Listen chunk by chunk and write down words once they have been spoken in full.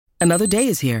Another day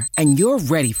is here, and you're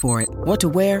ready for it. What to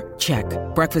wear? Check.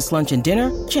 Breakfast, lunch, and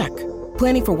dinner? Check.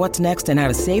 Planning for what's next and how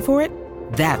to save for it?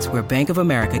 That's where Bank of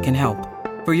America can help.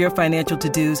 For your financial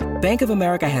to-dos, Bank of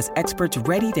America has experts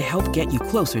ready to help get you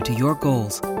closer to your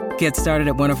goals. Get started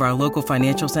at one of our local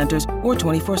financial centers or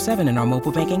 24/7 in our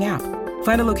mobile banking app.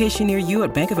 Find a location near you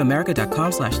at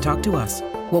bankofamerica.com/talktous.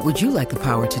 What would you like the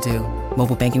power to do?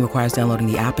 Mobile banking requires downloading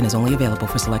the app and is only available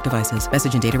for select devices.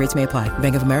 Message and data rates may apply.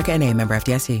 Bank of America N.A., member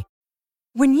FDIC.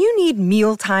 When you need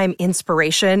mealtime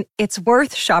inspiration, it's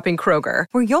worth shopping Kroger,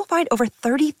 where you'll find over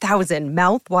 30,000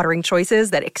 mouth-watering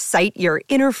choices that excite your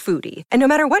inner foodie. And no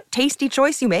matter what tasty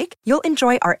choice you make, you'll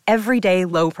enjoy our everyday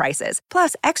low prices,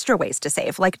 plus extra ways to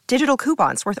save, like digital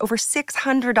coupons worth over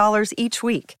 $600 each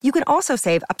week. You can also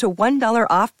save up to $1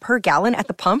 off per gallon at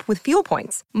the pump with fuel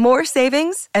points. More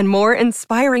savings and more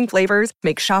inspiring flavors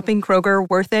make shopping Kroger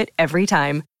worth it every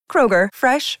time. Kroger,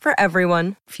 fresh for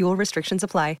everyone. Fuel restrictions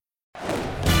apply.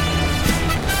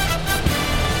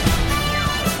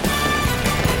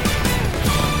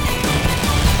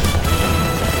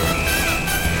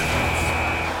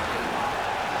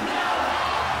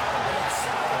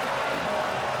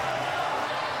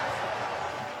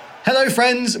 Hello,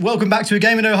 friends. Welcome back to A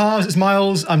Game of No Halves. It's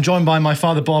Miles. I'm joined by my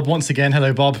father, Bob, once again.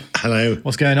 Hello, Bob. Hello.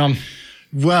 What's going on?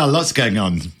 Well, lots going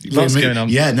on.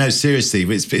 Yeah, no, seriously.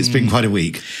 It's been quite a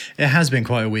week. It has been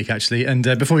quite a week, actually. And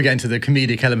before we get into the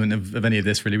comedic element of any of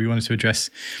this, really, we wanted to address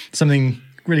something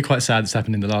really quite sad that's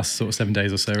happened in the last sort of 7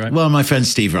 days or so, right? Well, my friend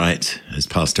Steve Wright has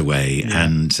passed away,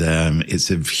 and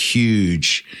it's a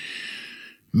huge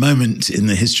moment in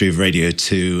the history of Radio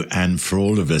 2, and for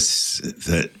all of us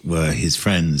that were his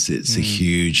friends, it's a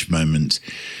huge moment.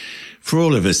 For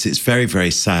all of us, it's very, very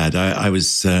sad. I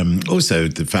was also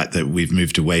the fact that we've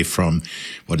moved away from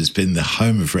what has been the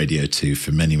home of Radio 2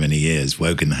 for many, many years,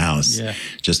 Wogan House,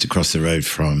 just across the road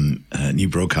from New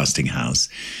Broadcasting House.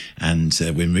 And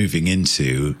we're moving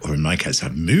into, or in my case,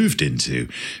 I've moved into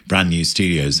brand new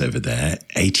studios over there.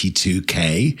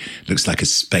 82K, looks like a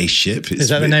spaceship. Is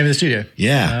that the name of the studio?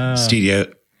 Yeah, Studio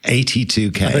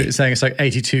 82K. I thought you were saying it's like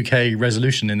 82K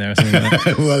resolution in there or something like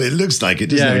that. Well, it looks like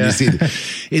it, doesn't it, when you see it?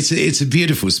 It's a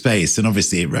beautiful space, and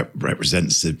obviously it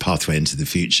represents a pathway into the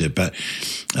future. But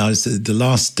I was the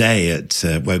last day at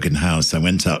Wogan House, I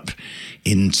went up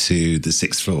into the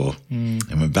 6th floor and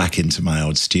went back into my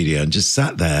old studio and just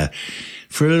sat there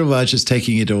for a little while, just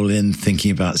taking it all in,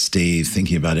 thinking about Steve,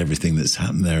 thinking about everything that's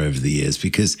happened there over the years,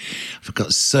 because I've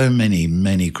got so many,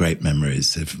 many great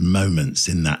memories of moments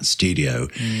in that studio,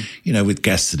 you know, with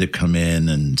guests that have come in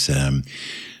and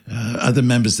other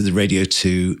members of the Radio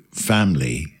 2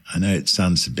 family. I know it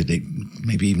sounds a bit,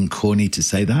 maybe even corny to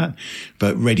say that,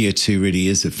 but Radio 2 really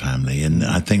is a family. And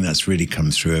I think that's really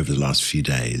come through over the last few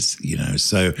days, you know.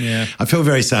 So I feel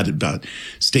very sad about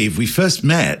Steve. We first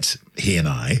met, he and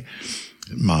I,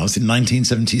 Miles, in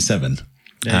 1977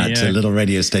 at a little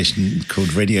radio station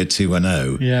called Radio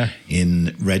 210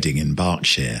 in Reading in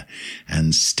Berkshire.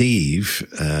 And Steve,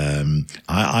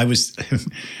 I was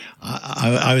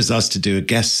I was asked to do a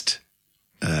guest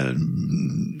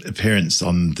appearance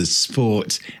on the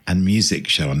sport and music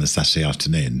show on the Saturday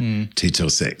afternoon, 2 till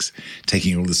 6,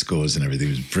 taking all the scores and everything.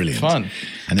 It was brilliant. Fun.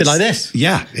 And a bit like this.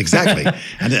 Yeah, exactly.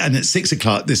 and at 6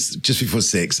 o'clock, just before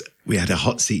 6, we had a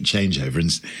hot seat changeover,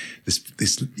 and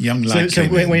this young lad So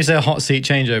came when in. you say a hot seat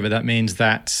changeover, that means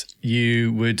that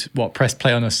you would, press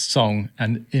play on a song,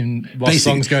 and while the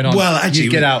song's going on, actually, you'd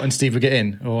get out and Steve would get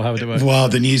in, or how would it work? Well,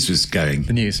 the news was going.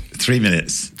 The news. 3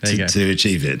 minutes to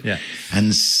achieve it. Yeah.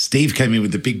 And Steve came in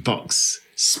with the big box,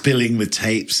 spilling with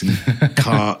tapes and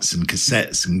carts and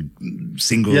cassettes and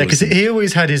singles. Yeah, because he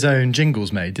always had his own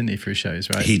jingles made, didn't he, for his shows,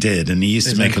 right? He did, and he used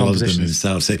to make a lot of them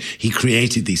himself. So he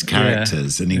created these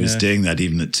characters, and he was doing that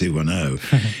even at 210.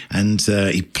 And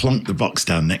he plonked the box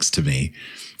down next to me.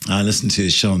 I listened to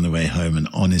his show on the way home, and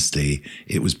honestly,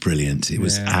 it was brilliant. It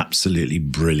was absolutely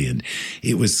brilliant.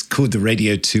 It was called the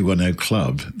Radio 210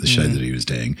 Club, the show that he was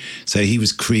doing. So he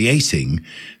was creating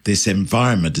this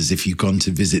environment as if you'd gone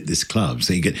to visit this club.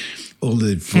 So you get all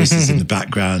the voices in the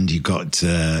background. You got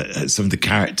some of the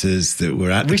characters that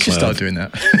were at the club. We should start doing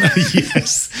that.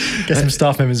 Yes. Get some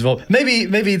staff members involved.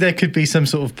 Maybe there could be some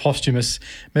sort of posthumous,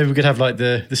 maybe we could have like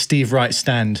the Steve Wright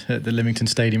stand at the Leamington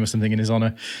Stadium or something in his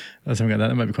honour, or something like that.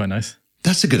 That might be quite nice.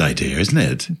 That's a good idea, isn't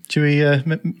it? Should we,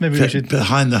 maybe we should...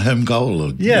 Behind the home goal.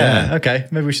 Okay.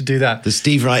 Maybe we should do that. The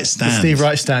Steve Wright stand. The Steve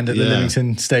Wright stand at the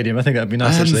Leamington Stadium. I think that would be nice,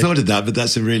 I hadn't actually. thought of that, but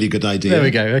that's a really good idea. There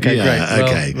we go. Okay, great.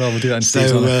 Okay. Well, we'll do that in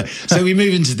Steve's honour. So we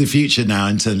move into the future now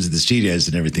in terms of the studios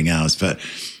and everything else, but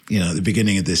at the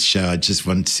beginning of this show, I just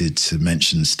wanted to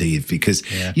mention Steve because,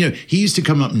 he used to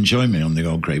come up and join me on the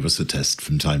old Grey Whistle test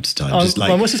from time to time. Just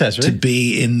like what's the test, really? To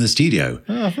be in the studio.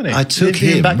 Oh, funny. I took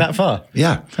him back that far.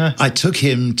 Yeah. Huh. I took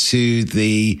him to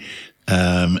the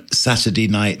Saturday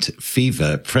Night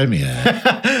Fever premiere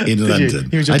in London.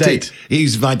 He was your date? He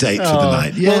was my date for the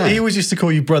night. Yeah. Well, he always used to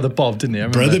call you Brother Bob, didn't he?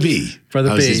 Brother B. Brother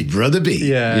I B. was his Brother B.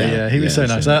 Yeah. He was so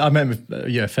nice. I met him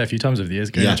a fair few times over the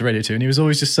years going out to Radio 2, and he was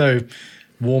always just so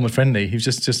warm and friendly. He was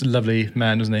just a lovely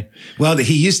man, wasn't he? Well,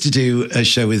 he used to do a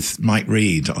show with Mike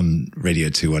Reed on Radio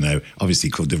 210, obviously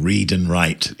called the Reed and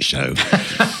Wright Show.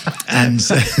 And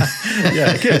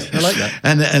yeah, good. I like that.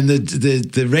 And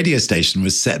the radio station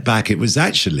was set back. It was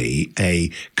actually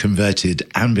a converted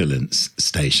ambulance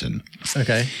station.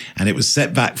 Okay. And it was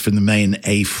set back from the main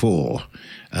A4.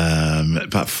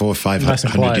 About 400 or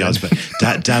 500 yards,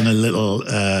 but down a little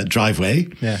driveway.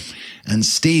 Yeah. And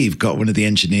Steve got one of the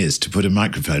engineers to put a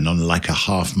microphone on like a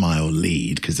half-mile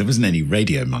lead because there wasn't any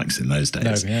radio mics in those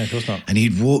days. No, yeah, of course not. And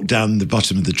he'd walk down the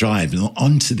bottom of the drive and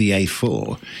onto the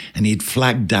A4 and he'd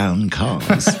flag down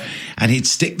cars and he'd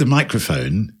stick the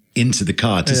microphone into the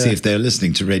car to see if they were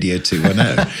listening to Radio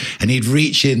 210. And he'd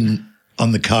reach in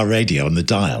on the car radio, on the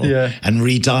dial, and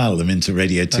redial them into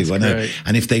Radio 210.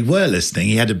 And if they were listening,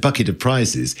 he had a bucket of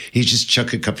prizes. He'd just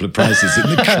chuck a couple of prizes in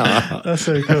the car. That's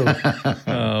so cool.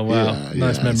 Oh, wow.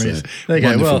 Nice memories. There you go.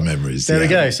 Wonderful memories. There we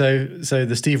go. So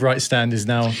the Steve Wright stand is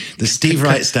now... The Steve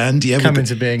Wright stand, come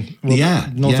into being.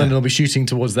 North London will be shooting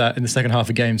towards that in the second half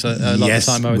of games a lot of the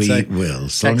time, I would say. Yes, we will.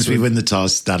 As long as we win the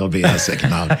toss, that'll be our second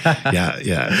half.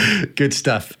 Yeah. Good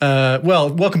stuff.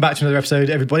 Well, welcome back to another episode,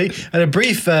 everybody. And a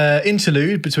brief interlude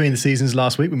between the seasons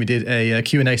last week when we did a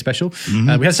Q&A special.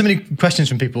 Mm-hmm. We had so many questions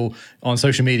from people on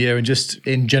social media and just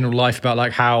in general life about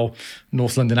like how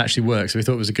North London actually works. So we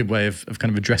thought it was a good way of kind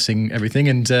of addressing everything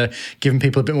and giving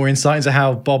people a bit more insight into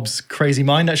how Bob's crazy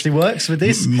mind actually works with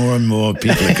this. More and more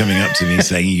people are coming up to me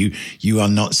saying, you are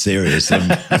not serious. I'm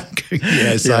going,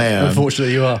 yes, I am.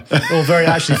 Unfortunately, you are. Or very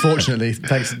actually fortunately,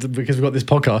 thanks because we've got this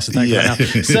podcast to thank right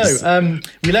now. So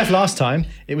we left last time.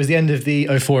 It was the end of the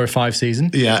 04-05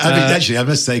 season. Yeah, I mean, actually, I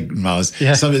must say, Miles,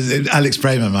 Alex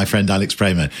Bramer, my friend Alex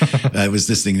Bramer, was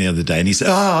listening the other day and he said,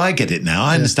 I get it now.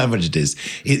 I understand what it is.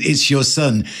 It's your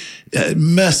son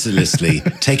mercilessly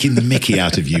taking the mickey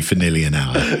out of you for nearly an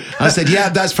hour. I said,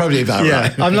 that's probably about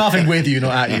right. I'm laughing with you,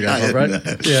 not at you, Bob, right? No.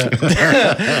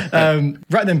 Yeah.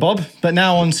 Right then, Bob. But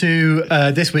now on to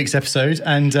this week's episode,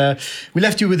 and we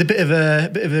left you with a bit of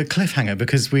a cliffhanger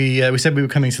because we said we were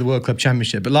coming to the World Club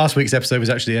Championship, but last week's episode was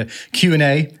actually a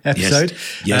Q&A episode.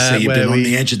 Yes, so you've been on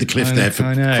the edge of the cliff there for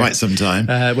quite some time.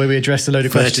 Where we addressed a load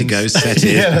of questions. Vertigo set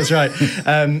in. Yeah, that's right.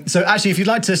 So actually, if you'd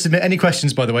like to submit any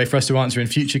questions, by the way, for us to answer in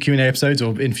future Q&A episodes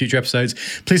or in future episodes,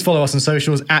 please follow us on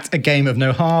socials at A Game of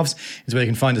No Halves is where you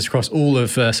can find us across all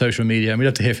of social media, and we'd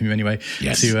love to hear from you anyway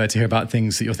to hear about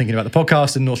things that you're thinking about the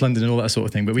podcast and North London and all that sort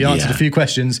of thing. But we answered a few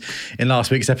questions in last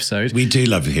week's episode. We do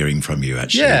love hearing from you,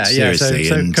 actually. Seriously.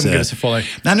 So come give us a follow.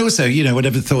 And also,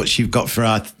 whatever thoughts you've got for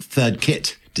our third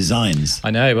kit designs.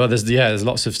 I know. Well, there's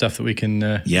lots of stuff that we can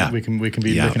we can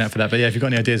be looking at for that. But if you've got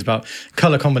any ideas about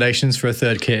colour combinations for a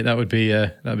third kit, that would be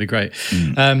great.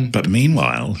 But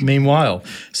meanwhile,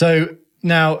 so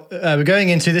now we're going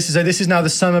into this. So this is now the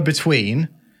summer between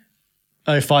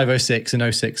 05-06 and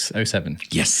 06-07.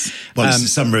 Yes. Well, it's the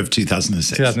summer of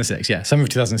 2006. 2006. Yeah, summer of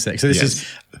 2006. So this is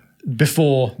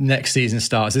before next season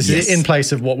starts. This is in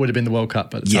place of what would have been the World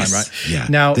Cup at the time, right? Yeah.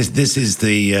 Now this is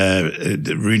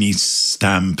the Rooney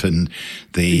stamp and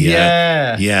the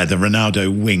the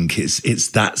Ronaldo wink. It's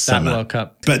that summer. That World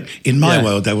Cup. But in my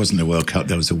world, there wasn't a World Cup.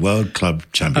 There was a World Club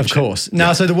Championship. Of course.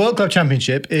 Now, so the World Club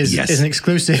Championship is an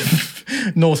exclusive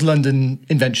North London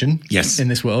invention. Yes. In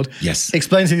this world. Yes.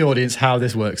 Explain to the audience how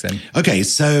this works then. Okay,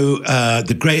 so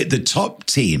the top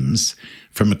teams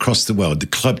from across the world, the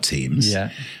club teams. Yeah.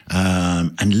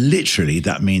 And literally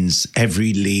that means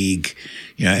every league,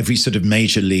 every sort of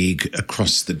major league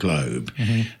across the globe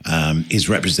is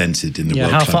represented in the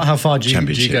World Club Championship. How far do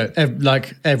you go?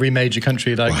 Like every major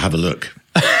country? Well, have a look.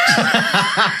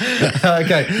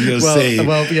 Okay. You'll see.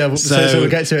 Well, yeah. So we'll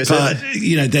get to it.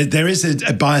 But there is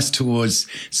a bias towards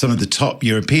some of the top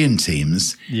European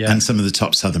teams and some of the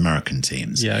top South American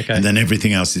teams. Yeah. Okay. And then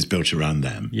everything else is built around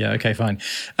them. Yeah. Okay. Fine.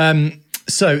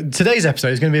 So today's episode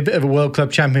is going to be a bit of a World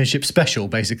Club Championship special,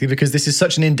 basically, because this is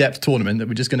such an in-depth tournament that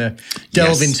we're just going to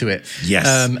delve into it. Yes.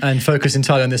 And focus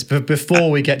entirely on this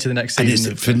before we get to the next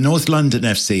season. And for North London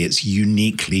FC, it's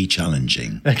uniquely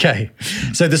challenging. Okay.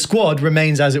 So the squad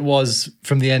remains as it was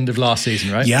from the end of last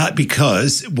season, right? Yeah,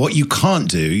 because what you can't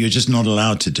do, you're just not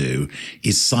allowed to do,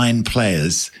 is sign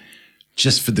players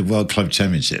just for the World Club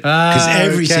Championship, because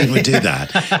every team would do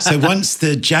that. So once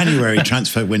the January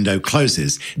transfer window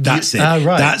closes, that's it.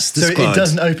 Right. That's the squad. So it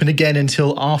doesn't open again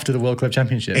until after the World Club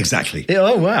Championship. Exactly.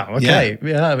 Oh, wow. Okay.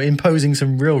 Yeah. Imposing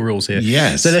some real rules here.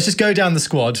 Yes. So let's just go down the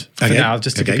squad for now,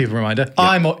 just to give people a reminder. Yep.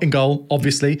 I'm in goal,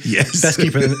 obviously. Yes. Best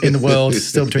keeper in the world,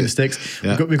 still between the sticks.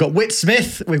 Yeah. We've got Whit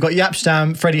Smith, we've got Jaap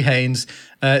Stam, Freddie Haynes.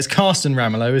 It's Karsten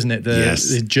Ramelow, isn't it?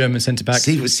 The German centre-back.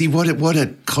 See what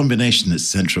a combination at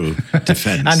central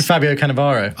defence. And Fabio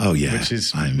Cannavaro. Oh, yeah. Which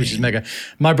is mega.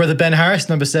 My brother Ben Harris,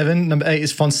 number 7. Number 8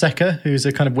 is Fonseca, who's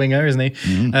a kind of winger, isn't he?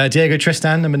 Mm-hmm. Diego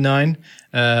Tristan, number 9.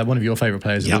 One of your favourite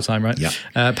players of all time, right? Yeah.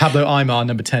 Pablo Aimar,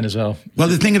 number 10 as well. Well,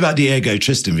 the thing about Diego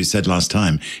Tristan, we said last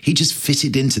time, he just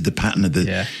fitted into the pattern of the...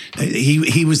 Yeah.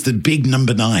 He was the big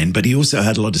number 9, but he also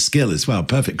had a lot of skill as well.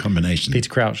 Perfect combination. Peter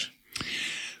Crouch.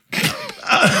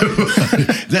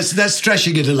 That's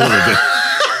stretching it a little bit.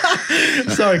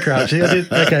 Sorry, Crouch.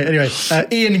 Okay, anyway.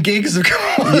 Ian Giggs, of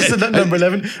course, number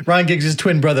 11. Ryan Giggs' is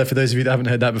twin brother, for those of you that haven't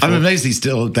heard that before. I'm amazed he's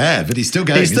still there, but he's still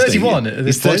going. He's 31.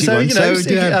 He's 31. So,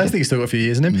 I think he's still got a few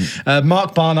years in him.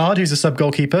 Mark Barnard, who's a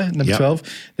sub-goalkeeper, number 12.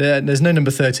 There's no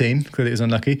number 13. Clearly it was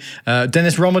unlucky.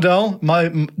 Dennis Rommedahl,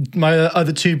 my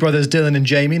other two brothers, Dylan and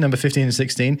Jamie, number 15 and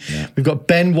 16. Yeah. We've got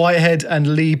Ben Whitehead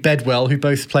and Lee Bedwell, who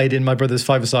both played in my brother's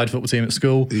five-a-side football team at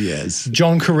school. Yes.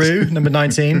 John Carew, number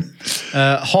 19.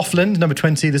 Hoffland, number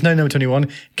 20. There's no number 21.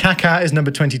 Kaká is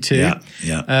number 22.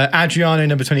 Yeah. Adriano,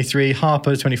 number 23.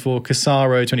 Harper, 24.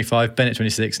 Casaro, 25. Bennett,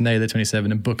 26. Naylor,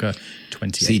 27. And Booker,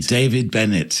 28. See, David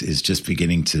Bennett is just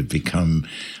beginning to become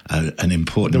an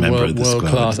important member of the squad.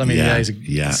 World class. I mean,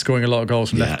 he's scoring a lot of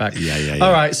goals from left back. Yeah.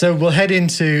 All right, so we'll head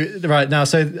into... Right, now,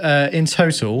 so in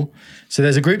total, so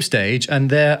there's a group stage and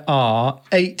there are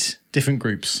 8 different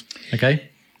groups, okay?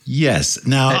 Yes.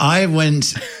 Now, I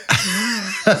went...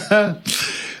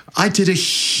 I did a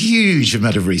huge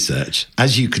amount of research,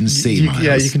 as you can see, Miles.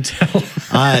 Yeah, you can tell.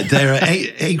 There are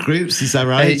 8 groups, is that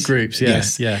right? 8 groups,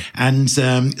 yes. And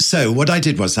so what I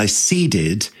did was I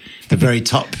seeded the very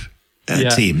top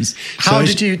teams. How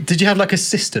did you have like a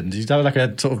system? Did you have like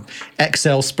a sort of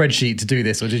Excel spreadsheet to do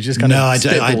this, or did you just kind of I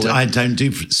don't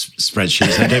do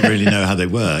spreadsheets. I don't really know how they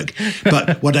work.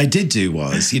 But what I did do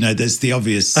was, there's the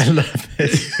obvious. I love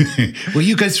it. Well,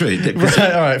 you go through it.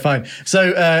 Right, all right, fine.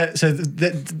 So,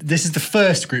 this is the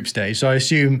first group stage. So I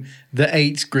assume the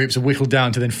 8 groups are whittled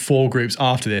down to then 4 groups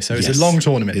after this. So it's a long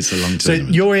tournament. It's a long tournament.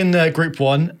 So you're in Group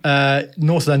 1,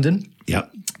 North London.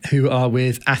 Yep. Who are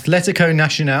with Atletico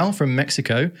Nacional from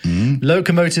Mexico,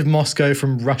 Lokomotiv Moscow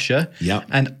from Russia,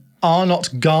 and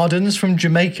Arnott Gardens from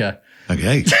Jamaica.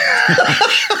 Okay.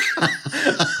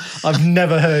 I've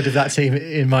never heard of that team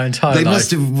in my entire life. They must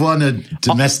have won a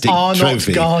domestic trophy.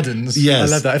 Arnott Gardens.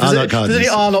 Yes, I love that. If Arnott Gardens. there's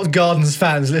any Arnott Gardens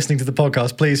fans listening to the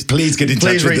podcast, please get in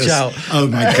touch with us. Please reach out. Oh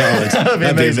my God.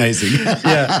 That'd be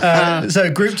amazing.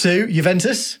 So Group 2,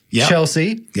 Juventus,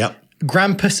 Chelsea. Yep.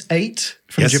 Grampus 8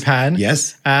 from Japan.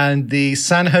 Yes. And the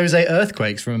San Jose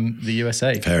Earthquakes from the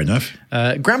USA. Fair enough.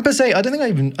 Grampus 8, I don't think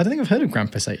I've heard of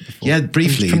Grampus 8 before. Yeah,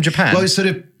 briefly. From Japan. Well, it's sort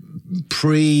of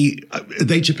are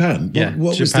they Japan? Yeah.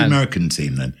 What was the American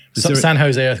team then? San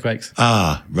Jose Earthquakes.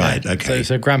 Ah, right, okay.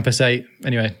 So Grampus 8,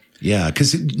 anyway. Yeah,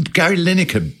 because Gary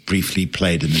Lineker briefly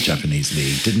played in the Japanese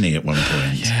league, didn't he, at one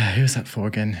point? Yeah, who was that for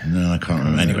again? No, I can't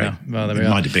remember. Anyway, well, it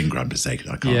might have been Grampus 8,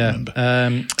 I can't remember.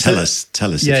 Tell us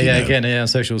if you know. Again, on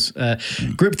socials.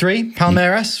 Group 3,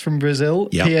 Palmeiras from Brazil,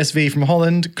 PSV from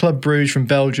Holland, Club Brugge from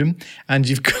Belgium, and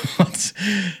you've got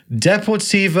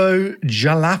Deportivo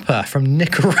Jalapa from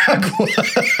Nicaragua.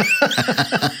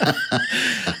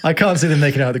 I can't see them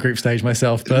making it out of the group stage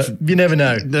myself, but you never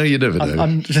know. No, you never know.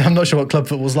 I'm not sure what club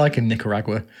football's like in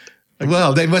Nicaragua.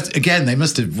 Well, they must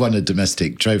have won a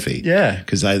domestic trophy. Yeah.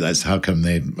 Because that's how come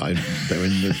they're in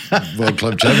the World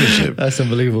Club Championship. That's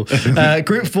unbelievable.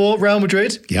 Group 4, Real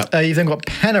Madrid. Yep. You've then got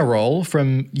Peñarol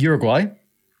from Uruguay.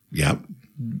 Yep.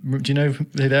 Do you know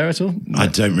they're there at all? I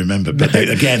don't remember, but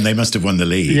they must have won the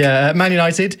league. Yeah, Man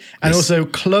United and also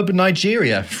Club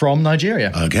Nigeria from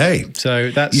Nigeria. Okay. So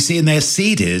that's... You see, and they're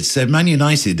seeded, so Man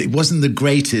United, it wasn't the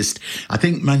greatest. I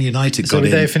think Man United got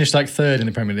in... So they finished like 3rd in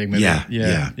the Premier League, maybe?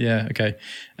 Yeah, okay.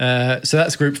 So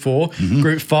that's Group 4. Mm-hmm.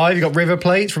 Group 5, you've got River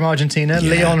Plate from Argentina,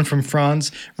 Lyon from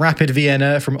France, Rapid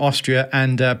Vienna from Austria,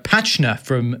 and Pachna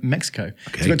from Mexico.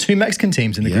 Okay. So you've got 2 Mexican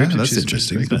teams in the group. That's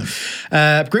interesting, isn't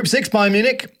it? Group 6, Bayern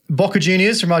Munich, Boca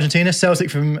Juniors from Argentina,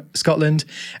 Celtic from Scotland,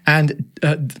 and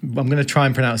I'm going to try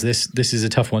and pronounce this. This is a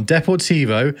tough one.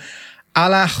 Deportivo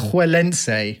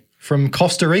Alajuelense from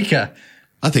Costa Rica.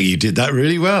 I think you did that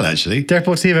really well, actually.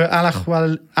 Deportivo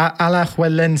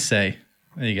Alajuelense.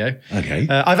 There you go. Okay.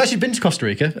 I've actually been to Costa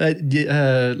Rica.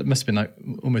 It must have been like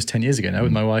almost 10 years ago now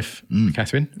with my wife,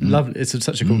 Catherine. Lovely. It's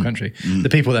such a cool country. The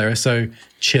people there are so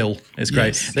chill. It's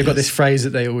great. They've got this phrase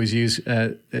that they always use.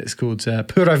 It's called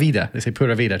pura vida. They say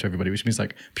pura vida to everybody, which means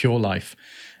like pure life.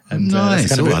 And nice.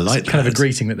 It's kind of I like that. Kind of a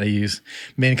greeting that they use.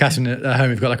 Me and Catherine at home,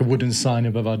 we've got like a wooden sign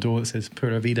above our door that says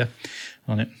pura vida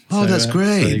on it. Oh, that's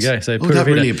great. So there you go. So that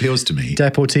really appeals to me.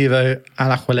 Deportivo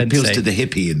Alajuelense. Appeals to the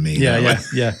hippie in me.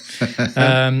 Yeah.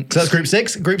 So that's Group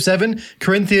 6. Group 7,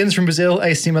 Corinthians from Brazil,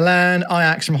 AC Milan,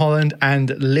 Ajax from Holland,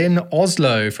 and Lyn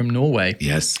Oslo from Norway.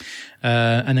 Yes.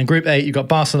 And then Group 8, you've got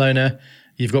Barcelona,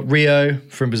 you've got Rio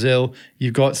from Brazil,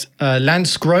 you've got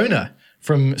Landskrona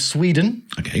from Sweden.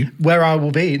 Okay. Where I will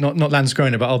be, not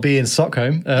Landskrona, but I'll be in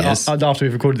Stockholm after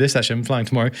we've recorded this. Actually, I'm flying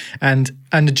tomorrow, and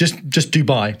just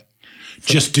Dubai.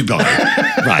 Just Dubai.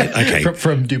 Right, okay.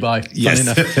 From Dubai, yes.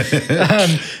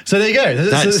 So there you go.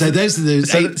 So those are the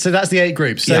so that's the 8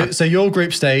 groups. So your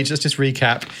group stage, let's just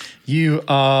recap. You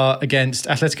are against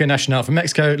Atlético Nacional from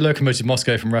Mexico, Lokomotiv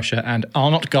Moscow from Russia, and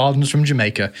Arnott Gardens from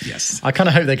Jamaica. Yes. I kind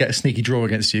of hope they get a sneaky draw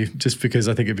against you, just because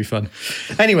I think it'd be fun.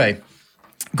 Anyway.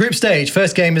 Group stage,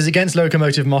 first game is against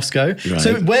Lokomotiv Moscow. Right.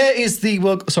 So where is the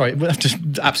world... Sorry, I've just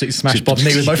absolutely smashed Bob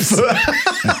me with my foot.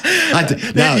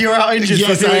 You're out injured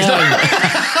for 3 weeks.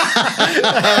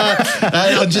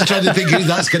 I'm just trying to think who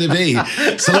that's going to be.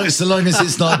 So long as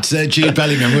it's not Jude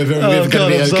Bellingham, we're going to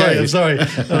be okay. I'm sorry.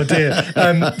 Oh, dear.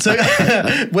 So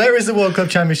where is the World Club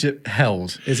Championship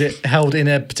held? Is it held in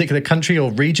a particular country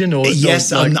or region?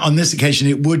 Yes, on this occasion,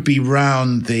 it would be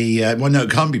round the... well, no,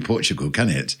 it can't be Portugal, can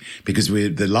it? Because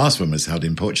the last one was held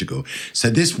in Portugal.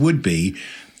 So this would be,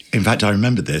 in fact, I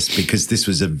remember this because this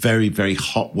was a very, very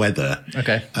hot weather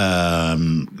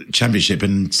championship.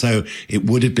 And so it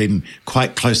would have been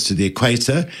quite close to the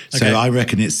equator. So I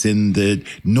reckon it's in the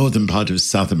northern part of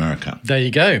South America. There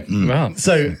you go. Wow.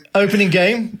 So opening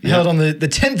game held on the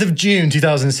 10th of June,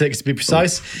 2006 to be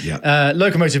precise.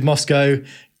 Lokomotiv Moscow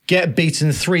get beaten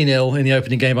 3-0 in the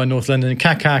opening game by North London.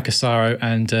 Kaká, Casaro,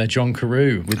 and John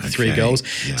Carew with 3 goals.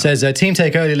 Yeah. Says team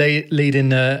take early lead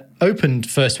in opened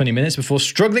first 20 minutes before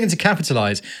struggling to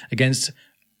capitalise against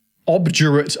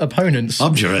obdurate opponents.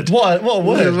 Obdurate? What a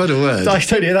word. What a word. I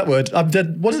totally hear that word. I'm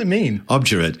dead. What does it mean?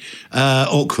 Obdurate.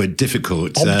 Awkward,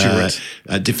 difficult. Obdurate.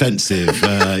 Defensive.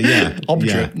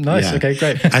 Obdurate. Nice. Yeah. Okay,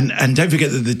 great. And don't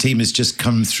forget that the team has just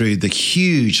come through the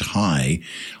huge high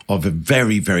of a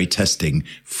very, very testing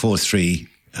 4-3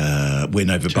 win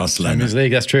over Barcelona. Champions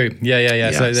League, that's true.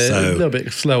 Yeah. So they're a little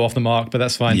bit slow off the mark, but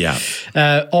that's fine. Yeah.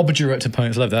 Obdurate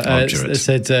opponents, love that. It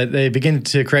said they begin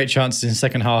to create chances in the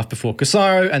second half before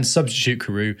Casaro and substitute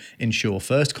Carew ensure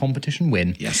first competition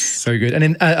win. Yes. Very good.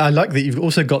 And I like that you've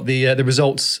also got the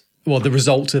results. Well, the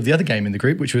result of the other game in the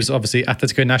group, which was obviously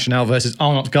Atlético Nacional versus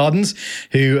Arnott Gardens,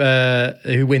 who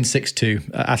win 6-2.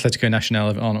 Atlético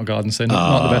Nacional of Arnott Gardens, so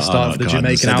not the best start for the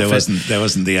Jamaican outfit. There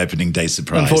wasn't the opening day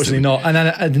surprise. Unfortunately not. And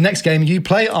then the next game, you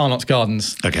play Arnott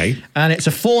Gardens. Okay. And it's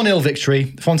a 4-0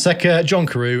 victory. Fonseca, John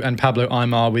Carew, and Pablo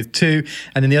Aymar with 2.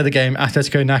 And then the other game,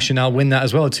 Atlético Nacional win that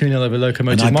as well, 2-0 over Lokomotiv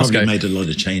Moscow. And I probably made a lot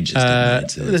of changes,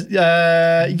 didn't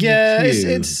I?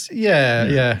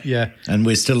 Yeah. And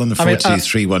we're still on the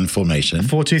 4-2-3-1 formation.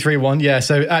 4-2-3-1, yeah.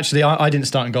 So actually, I didn't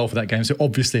start in goal for that game, so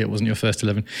obviously it wasn't your first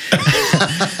 11.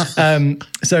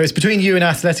 So it's between you and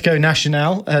Atlético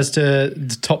Nacional as to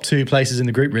the top 2 places in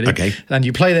the group, really. Okay. And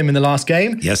you play them in the last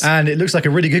game. Yes. And it looks like a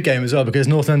really good game as well because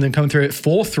North London come through at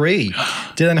 4-3.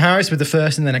 Dylan Harris with the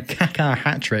first and then a Kaká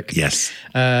hat-trick. Yes.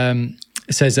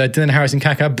 It says Dylan Harris and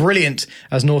Kaká, brilliant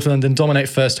as North London dominate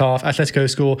first half. Atletico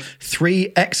score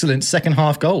 3 excellent second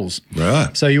half goals.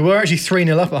 Right. So you were actually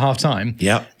 3-0 up at half time.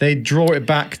 Yeah. They draw it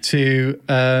back to,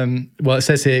 it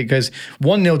says here, it goes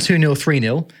 1-0,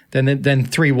 2-0, 3-0, then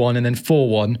 3-1, and then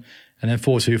 4-1. And then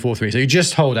 4-2, 4-3. So you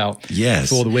just hold out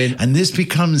for the win. And this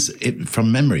becomes,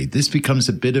 from memory, this becomes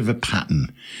a bit of a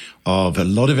pattern of a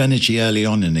lot of energy early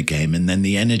on in the game and then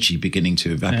the energy beginning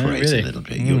to evaporate a little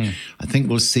bit. I think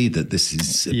we'll see that this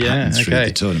is a pattern through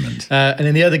the tournament. And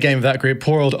in the other game of that group,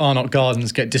 poor old Arnott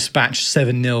Gardens get dispatched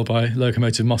 7-0 by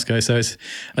Lokomotiv Moscow. So it's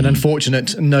an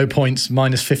unfortunate no points,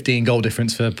 minus 15 goal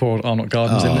difference for poor old Arnott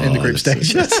Gardens in the group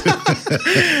stage.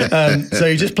 So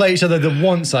you just play each other the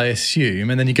once, I assume,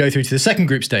 and then you go through to the second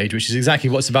group stage, which is exactly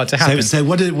what's about to happen. So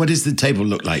what does the table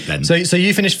look like then? So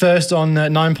you finished first on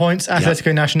 9 points,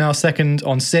 Atlético Nacional second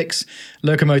on 6,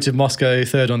 Lokomotiv Moscow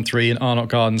third on 3, and Arnott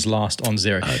Gardens last on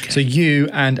 0. Okay. So you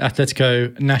and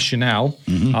Atlético Nacional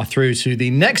are through to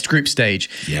the next group stage.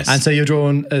 Yes. And so you're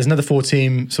drawn as another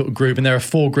 4-team sort of group, and there are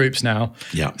 4 groups now.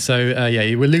 Yeah. So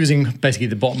you were losing basically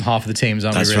the bottom half of the teams,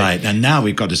 aren't we? That's right. And now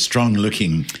we've got a strong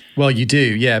looking Well, you do,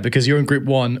 yeah, because you're in Group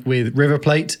 1 with River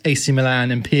Plate, AC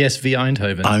Milan, and PSV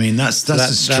Eindhoven. I mean, that's a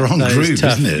strong group,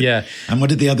 tough, isn't it? Yeah. And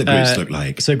what did the other groups look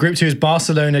like? So Group 2 is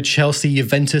Barcelona, Chelsea,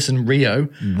 Juventus, and Rio.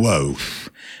 Whoa.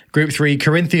 Group 3,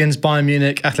 Corinthians, Bayern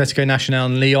Munich, Atletico Nacional,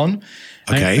 and Lyon.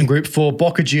 Okay. And Group 4,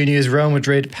 Boca Juniors, Real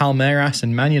Madrid, Palmeiras,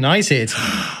 and Man United.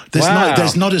 There's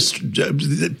not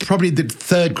probably the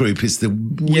third group is the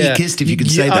weakest, if you can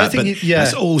say that, but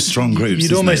that's all strong groups.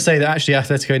 You'd almost say that actually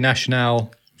Atletico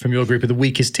Nacional from your group are the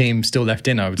weakest team still left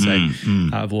in, I would say,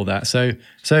 out of all that. So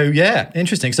yeah,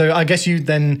 interesting. So I guess you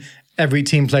then, every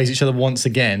team plays each other once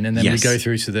again, and then we go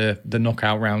through to the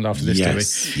knockout round after this, do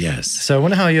we? Yes. So I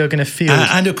wonder how you're going to feel.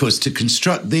 And of course, to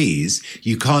construct these,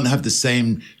 you can't have the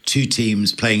same two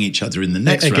teams playing each other in the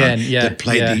next round that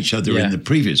played each other in the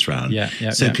previous round.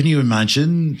 So can you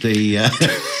imagine the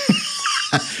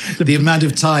amount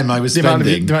of time I was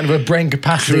spending? The amount of brain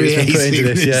capacity that's been put into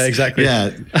this. Yeah, exactly.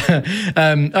 Yeah.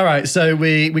 All right, so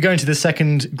we go into the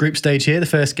second group stage here. The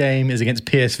first game is against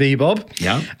PSV, Bob.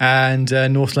 Yeah. And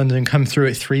North London come through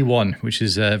at 3-1, which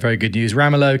is very good news.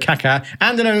 Ramelow, Kaká,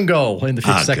 and an own goal in the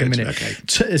 52nd minute. Okay.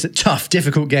 It's a tough,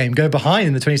 difficult game. Go behind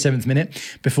in the 27th minute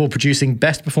before producing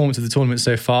best performance of the tournament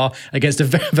so far against a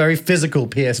very, very physical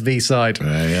PSV side.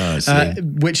 I see.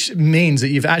 Which means that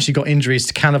you've actually got injuries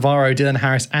to Cannavaro, Dylan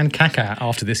Harris, and Kaká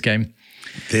after this game.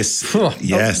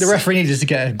 The referee needed to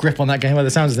get a grip on that game by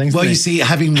the sounds of things. Well, you see,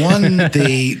 having won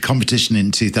the competition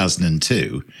in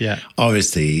 2002,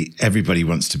 obviously everybody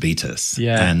wants to beat us.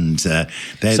 Yeah. And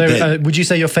would you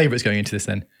say your favourites going into this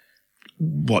then?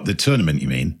 What, the tournament, you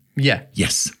mean? Yeah.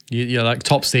 Yes. You're like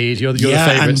top seed. You're the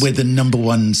favourites. And we're the number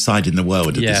one side in the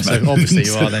world at this moment. So obviously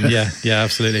you are then. Yeah,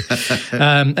 absolutely.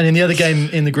 And in the other game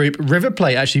in the group, River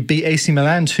Plate actually beat AC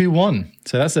Milan 2-1.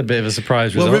 So that's a bit of a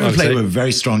surprise result. Well, River Plate were a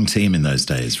very strong team in those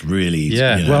days, really.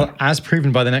 Yeah, well, as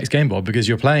proven by the next game, Bob, because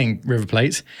you're playing River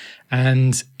Plate,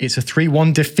 and it's a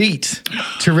 3-1 defeat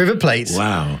to River Plate.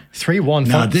 Wow. 3-1.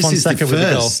 Now, this is the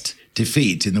first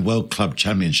defeat in the World Club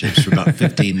Championships for about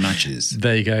 15 matches.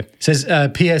 There you go. It says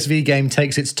PSV game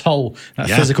takes its toll, that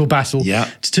physical battle. Yeah.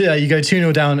 You go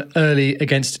 2-0 down early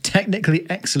against technically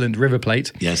excellent River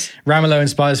Plate. Yes. Ramelow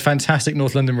inspires fantastic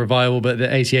North London revival, but the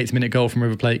 88th minute goal from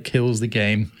River Plate kills the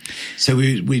game. So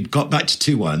we got back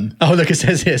to 2-1. Oh, look, it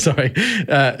says here, sorry.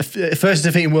 First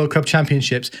defeat in World Cup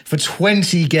Championships for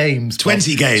 20 games.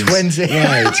 20 games. 20.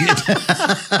 Right.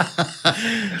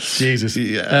 Jesus.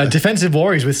 Yeah. Defensive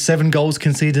worries with 7 goals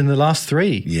conceded in the last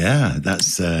 3. Yeah,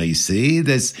 that's you see.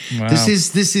 This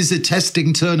is a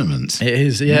testing tournament. It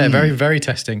is, very, very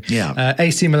testing. Yeah.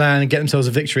 AC Milan get themselves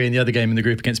a victory in the other game in the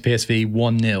group against PSV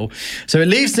 1-0. So it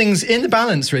leaves things in the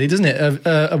balance, really, doesn't it?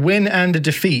 A win and a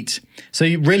defeat. So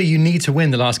you need to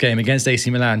win the last game against AC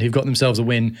Milan, who've got themselves a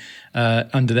win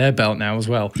under their belt now as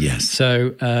well. Yes.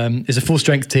 So it's a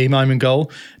full-strength team. I'm in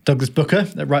goal. Douglas Booker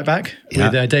at right back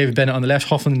with David Bennett on the left.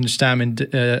 Hoffman and Stam in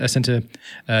centre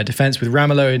defence with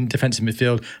Ramelow in defensive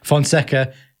midfield.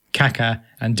 Fonseca, Kaká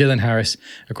and Dylan Harris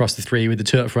across the 3, with the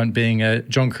 2 up front being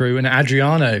John Carew, and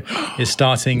Adriano is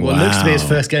starting what looks to be his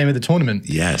first game of the tournament.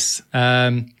 Yes.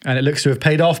 And it looks to have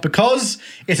paid off because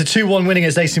it's a 2-1 win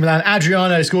against AC Milan.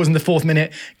 Adriano scores in the 4th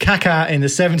minute, Kaká in the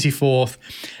 74th.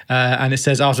 And it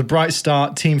says, after a bright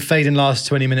start, team fade in last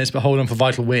 20 minutes, but hold on for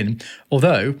vital win.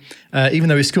 Although, even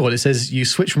though he scored, it says you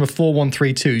switch from a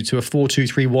 4-1-3-2 to a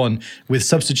 4-2-3-1 with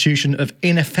substitution of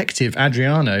ineffective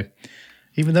Adriano.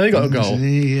 Even though he got a goal.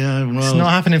 It's not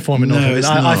happening for him in North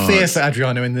London. I fear for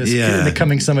Adriano in the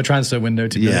coming summer transfer window,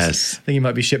 to be honest. I think he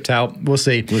might be shipped out. We'll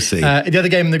see. The other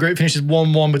game in the group finishes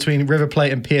 1-1 between River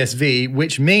Plate and PSV,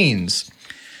 which means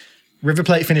River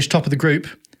Plate finished top of the group.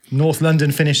 North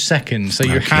London finished second. So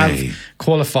you have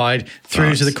qualified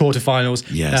through to the quarterfinals.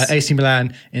 Yes. AC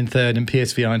Milan in 3rd and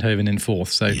PSV Eindhoven in 4th.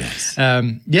 So, yes.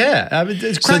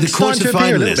 It's so the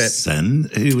quarterfinalists then?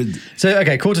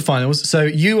 Quarterfinals. So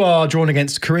you are drawn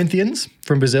against Corinthians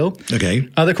from Brazil. Okay.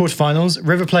 Other quarterfinals,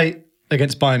 River Plate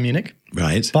against Bayern Munich.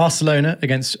 Right. Barcelona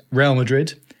against Real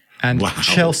Madrid. And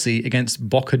Chelsea against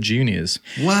Boca Juniors.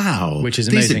 Wow. Which is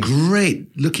amazing. These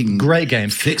are great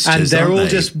games. Fixtures, and they're all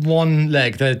just one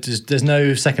leg. There's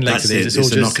no second leg to these. It's all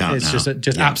just knockout. It's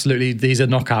just absolutely, these are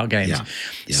knockout games.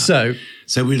 Yeah.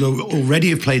 So we'll already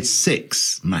have played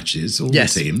 6 matches, all the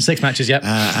teams. 6 matches, yep.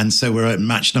 And so we're at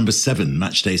match number 7,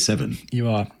 match day 7. You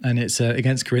are, and it's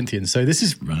against Corinthians. So this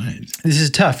is right. This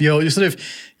is tough. You're sort of,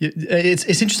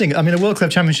 it's interesting. I mean, a World Club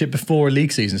Championship before a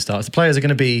league season starts, the players are going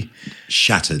to be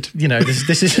shattered.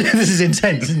 This is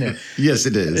intense, isn't it? Yes,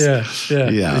 it is. Yeah.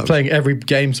 You're playing every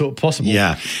game sort of possible.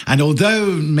 Yeah, and although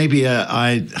maybe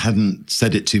I hadn't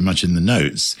said it too much in the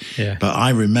notes, but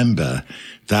I remember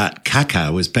that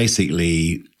Kaká was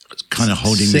basically kind of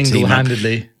holding the team up.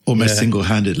 Single-handedly. Almost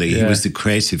single-handedly. He was the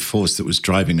creative force that was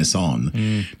driving us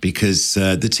on because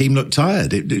the team looked tired.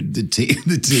 The team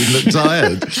looked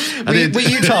tired. Were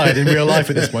you tired in real life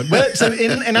at this point? So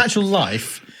in actual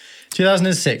life,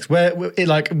 2006, where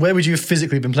would you have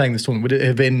physically been playing this tournament? Would it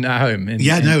have been at home? It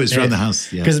was around the house.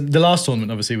 Because the last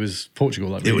tournament obviously was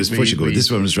Portugal. It was Portugal.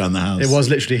 This one was around the house. It was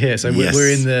literally here. So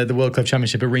we're in the World Club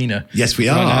Championship arena. Yes, we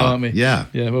are. Right now, aren't we? Yeah.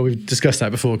 Yeah, well, we've discussed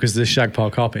that before because the shag pile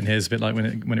carpet in here is a bit like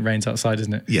when it rains outside,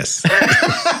 isn't it? Yes.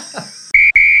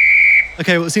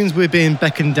 Okay, well, it seems we're being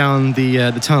beckoned down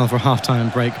the tunnel for a half-time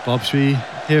break. Bob, should we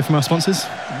hear from our sponsors?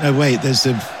 No, wait, there's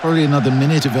probably another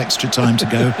minute of extra time to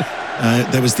go.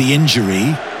 There was the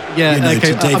injury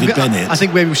to David Bennett. I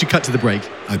think maybe we should cut to the break.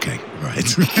 Okay,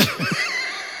 right.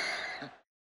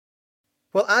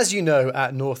 Well, as you know,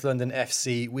 at North London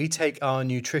FC, we take our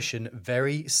nutrition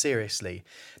very seriously.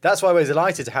 That's why we're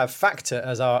delighted to have Factor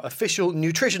as our official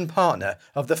nutrition partner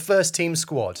of the first team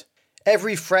squad.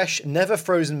 Every fresh, never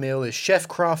frozen meal is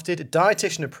chef-crafted,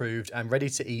 dietitian approved and ready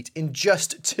to eat in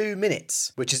just 2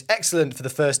 minutes, which is excellent for the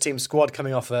first team squad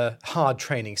coming off a hard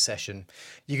training session.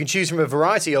 You can choose from a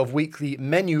variety of weekly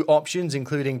menu options,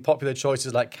 including popular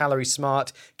choices like Calorie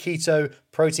Smart, Keto,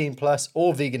 Protein Plus,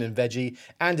 or Vegan and Veggie,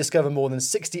 and discover more than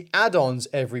 60 add-ons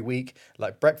every week,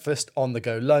 like breakfast,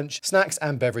 on-the-go lunch, snacks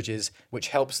and beverages, which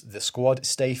helps the squad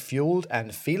stay fueled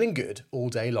and feeling good all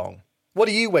day long. What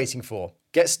are you waiting for?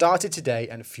 Get started today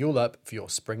and fuel up for your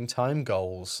springtime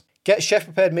goals. Get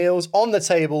chef-prepared meals on the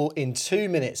table in 2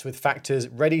 minutes with Factor's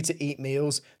ready-to-eat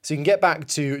meals so you can get back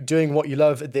to doing what you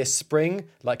love this spring,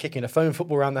 like kicking a foam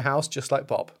football around the house just like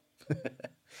Bob.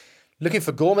 Looking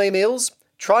for gourmet meals?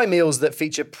 Try meals that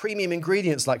feature premium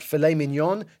ingredients like filet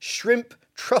mignon, shrimp,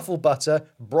 truffle butter,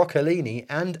 broccolini,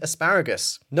 and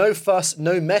asparagus. No fuss,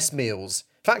 no mess meals.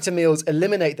 Factor meals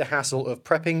eliminate the hassle of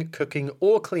prepping, cooking,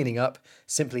 or cleaning up.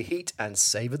 Simply heat and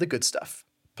savour the good stuff.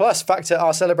 Plus, Factor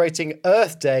are celebrating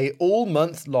Earth Day all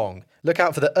month long. Look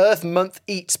out for the Earth Month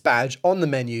Eats badge on the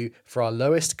menu for our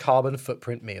lowest carbon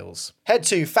footprint meals. Head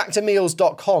to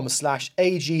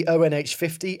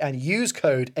factormeals.com/AGONH50 and use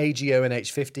code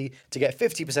AGONH50 to get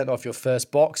 50% off your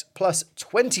first box plus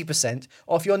 20%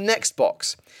 off your next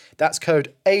box. That's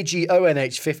code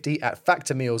AGONH50 at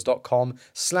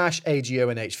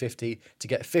factormeals.com/AGONH50 to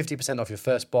get 50% off your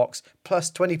first box plus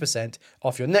 20%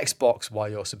 off your next box while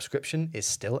your subscription is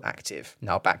still active.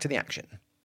 Now back to the action.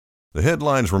 The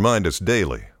headlines remind us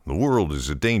daily, the world is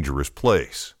a dangerous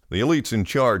place. The elites in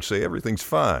charge say everything's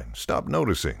fine, stop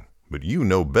noticing. But you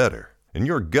know better. And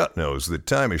your gut knows that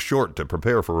time is short to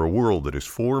prepare for a world that is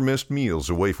 4 missed meals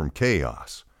away from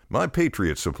chaos. My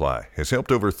Patriot Supply has helped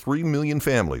over 3 million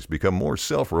families become more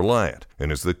self-reliant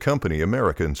and is the company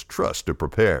Americans trust to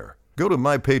prepare. Go to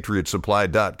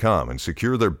MyPatriotSupply.com and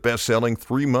secure their best-selling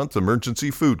 3-month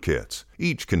emergency food kits.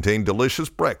 Each contain delicious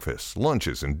breakfasts,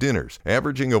 lunches, and dinners,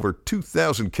 averaging over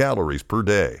 2,000 calories per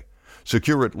day.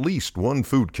 Secure at least 1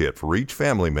 food kit for each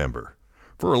family member.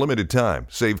 For a limited time,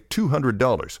 save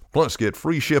 $200, plus get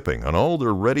free shipping on all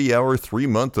their Ready Hour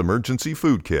 3-month emergency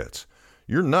food kits.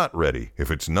 You're not ready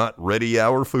if it's not Ready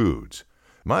Hour Foods.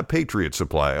 My Patriot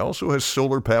Supply also has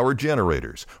solar power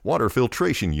generators, water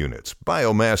filtration units,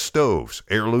 biomass stoves,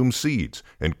 heirloom seeds,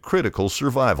 and critical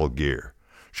survival gear.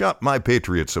 Shop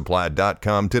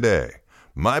MyPatriotSupply.com today.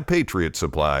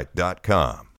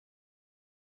 MyPatriotSupply.com.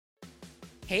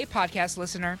 Hey, podcast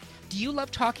listener. Do you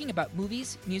love talking about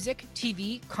movies, music,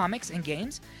 TV, comics, and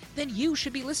games? Then you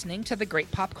should be listening to The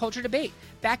Great Pop Culture Debate,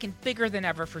 back and bigger than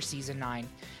ever for Season 9.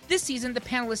 This season, the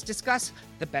panelists discuss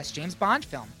the best James Bond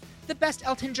film, the best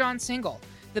Elton John single,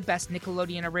 the best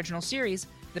Nickelodeon original series,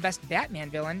 the best Batman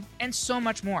villain, and so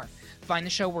much more. Find the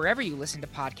show wherever you listen to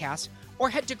podcasts, or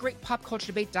head to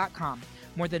greatpopculturedebate.com.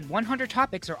 More than 100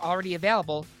 topics are already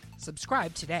available.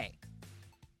 Subscribe today.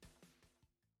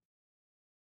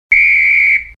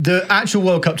 The actual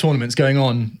World Cup tournament's going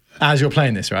on as you're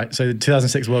playing this, right? So the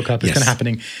 2006 World Cup is kind of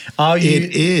happening.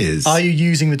 It is. Are you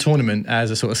using the tournament as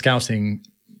a sort of scouting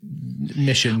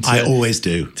mission? I always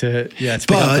do. To pick up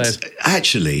but players?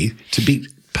 Actually, to be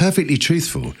perfectly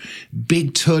truthful,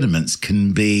 big tournaments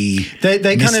can be they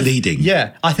misleading. Kind of,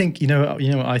 yeah, I think you know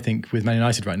what I think with Man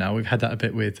United right now. We've had that a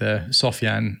bit with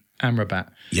Sofyan Amrabat.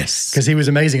 Yes. Because he was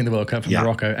amazing in the World Cup for Yeah.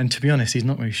 Morocco. And to be honest, he's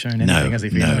not really shown anything, has he,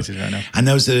 for United right now? And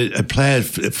there was a player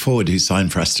forward who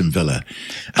signed for Aston Villa.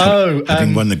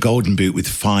 Having won the Golden Boot with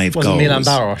 5 goals. Wasn't Milan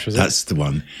Baros, was it? That's the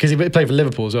one. Because he played for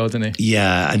Liverpool as well, didn't he?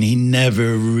 Yeah, and he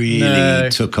never really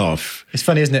took off. It's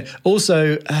funny, isn't it?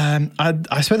 Also,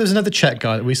 I swear there was another Czech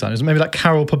guy that we signed. It was maybe like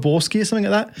Karol Poborski or something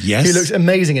like that. Yes. Who looks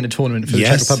amazing in a tournament for the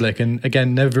Czech Republic and,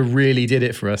 again, never really did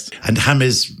it for us. And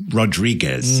James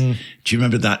Rodriguez. Do you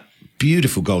remember that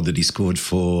beautiful goal that he scored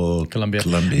for Colombia?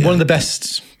 Colombia. One of the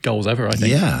best goals ever, I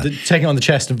think. Yeah. Taking it on the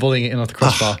chest and volleying it in off the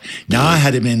crossbar. Now, I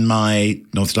had him in my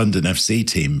North London FC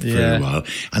team for a while.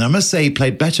 And I must say he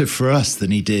played better for us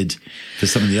than he did for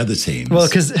some of the other teams. Well,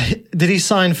 because did he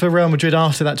sign for Real Madrid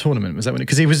after that tournament? Was that when?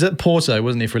 Because he was at Porto,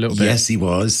 wasn't he, for a little bit? Yes, he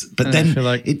was. But then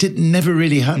it never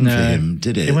really happened for him,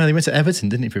 did it? Well, he went to Everton,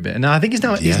 didn't he, for a bit? And now I think he's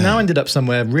now ended up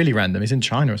somewhere really random. He's in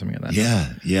China or something like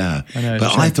that. Yeah. I know,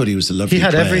 but I thought he was a lovely player.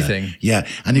 He had everything. Yeah.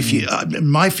 And if you,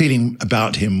 my feeling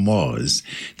about him was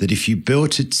that if you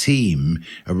built a team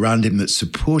around him that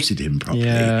supported him properly,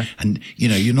 and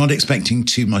you're not expecting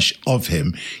too much of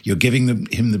him, you're giving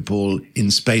him the ball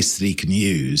in space that he can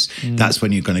use. That's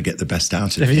when you're going to get the best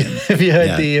out of him. Have you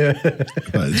heard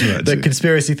the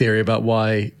conspiracy theory about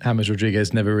why James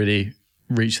Rodriguez never really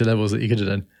reached the levels that he could have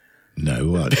done? No,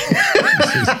 what?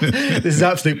 This is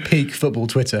absolute peak football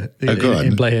Twitter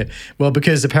in play here. Well,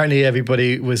 because apparently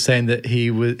everybody was saying that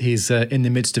he's in the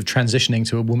midst of transitioning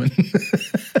to a woman.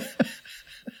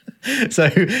 So,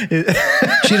 do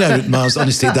you know, Miles,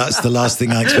 honestly, that's the last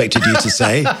thing I expected you to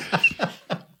say.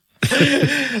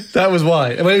 That was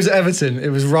why. When he was at Everton, it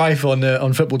was rife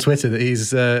on football Twitter that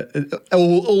he's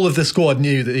all of the squad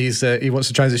knew that he wants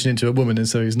to transition into a woman, and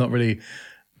so he's not really.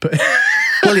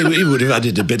 Well, he would have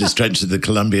added a bit of strength to the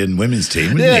Colombian women's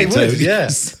team, wouldn't he? He would,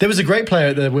 yes. There was a great player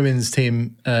at the women's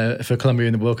team for Colombia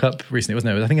in the World Cup recently,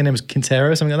 wasn't there? I think her name was Quintero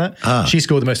or something like that. She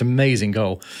scored the most amazing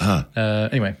goal.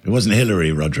 Anyway. It wasn't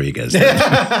Hillary Rodriguez.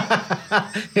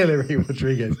 Hillary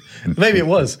Rodriguez. Maybe it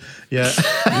was. Yeah.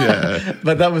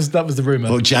 But that was the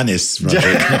rumour. Or Janice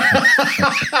Rodriguez.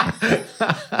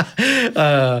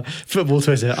 Football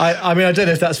Twitter. I mean, I don't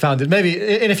know if that's founded. Maybe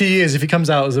in a few years, if he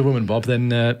comes out as a woman, Bob, then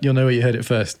you'll know where you heard it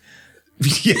first.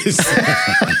 Yes.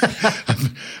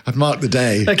 I've marked the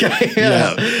day. Okay.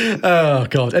 Yeah. Oh,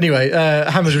 God. Anyway,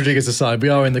 James Rodriguez aside, we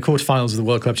are in the quarterfinals of the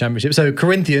World Club Championship. So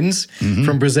Corinthians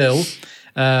from Brazil.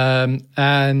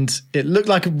 And it looked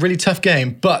like a really tough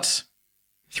game, but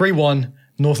 3-1,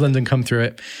 North London come through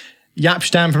it. Jaap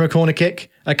Stam from a corner kick,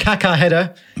 a Kaká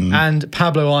header, and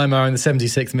Pablo Aimar in the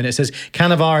 76th minute. It says,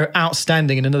 Cannavaro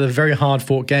outstanding in another very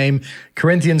hard-fought game.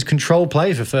 Corinthians control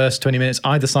play for first 20 minutes,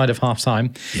 either side of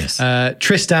half-time. Yes.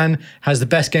 Tristan has the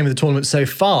best game of the tournament so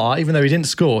far, even though he didn't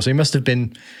score, so he must have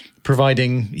been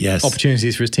providing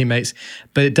opportunities for his teammates.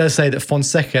 But it does say that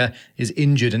Fonseca is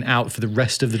injured and out for the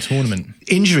rest of the tournament.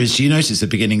 Injuries, do you notice, are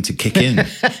beginning to kick in?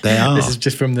 They are. This is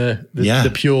just from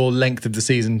the pure length of the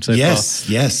season so far.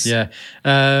 Yes. Yeah.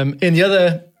 In the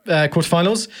other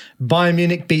quarterfinals, Bayern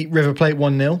Munich beat River Plate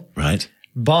 1-0. Right.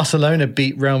 Barcelona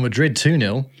beat Real Madrid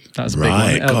 2-0. That's a big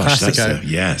one. El Clasico.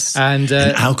 Yes. And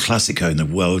El Clasico in the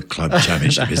World Club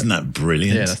Championship. Isn't that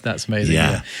brilliant? Yeah, that's amazing.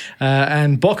 Yeah.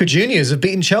 And Boca Juniors have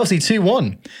beaten Chelsea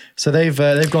 2-1. So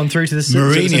they've gone through to the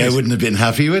Mourinho wouldn't have been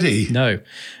happy, would he? No.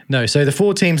 So the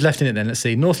 4 teams left in it then. Let's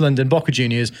see. North London, Boca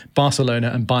Juniors,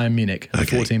 Barcelona and Bayern Munich. The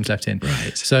 4 teams left in.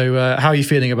 Right. So how are you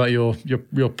feeling about your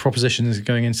propositions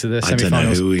going into the semi-finals? I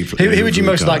don't know who would you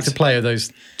most like to play of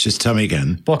those? Just tell me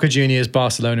again. Boca Juniors,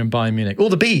 Barcelona and Bayern Munich. All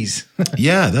the Bs.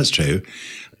 Yeah, that's true.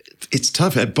 It's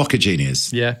tough at Boca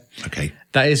Juniors. Yeah. Okay.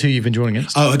 That is who you've been drawing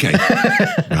against. Oh, okay.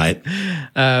 Right.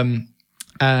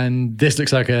 And this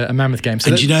looks like a mammoth game.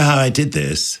 So do you know how I did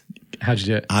this? How'd you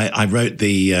do it? I wrote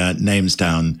the names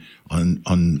down on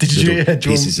little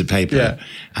pieces of paper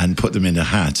and put them in a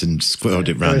hat and squirreled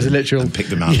it round and picked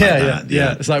them out like that.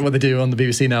 Yeah. It's like what they do on the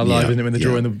BBC Now Live, isn't it, when they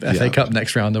draw in the FA Cup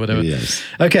next round or whatever. Yes.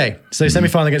 Okay, so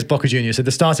semi-final against Boca Juniors. So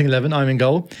the starting 11, I'm in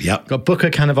goal. Yep. Got Booker,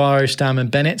 Cannavaro, Stam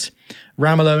and Bennett.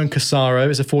 Ramelow and Casaro.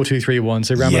 It's a 4-2-3-1.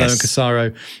 So Ramelow and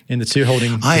Casaro in the 2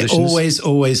 holding positions. I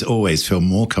always feel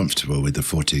more comfortable with the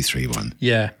 4-2-3-1.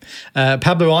 Yeah.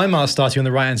 Pablo Aimar starting on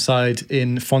the right-hand side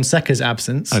in Fonseca's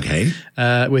absence. Okay.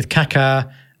 With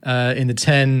Kaká In the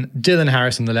 10, Dylan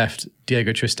Harris on the left,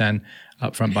 Diego Tristan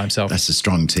up front by himself. That's a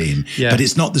strong team. Yeah. But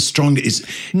it's not the strongest.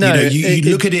 No, you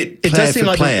look at it player does seem for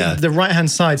like player. the right-hand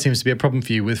side seems to be a problem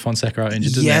for you with Fonseca out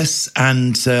injured, doesn't Yes,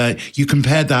 and you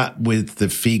compare that with the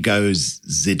Figo's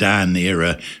Zidane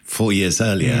era 4 years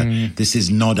earlier. This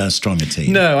is not as strong a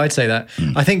team. No, I'd say that.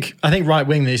 I think right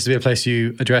wing needs to be a place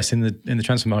you address in the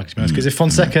transfer market, because if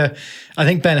Fonseca, I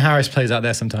think Ben Harris plays out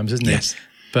there sometimes, isn't he? Yes.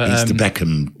 But he's the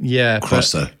Beckham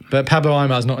crosser. But Pablo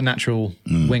Aimar is not a natural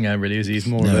winger, really, is he? He's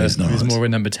more he's more of a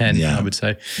number 10, I would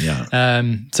say. Yeah.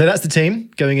 So that's the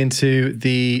team going into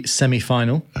the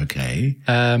semi-final. Okay.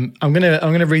 I'm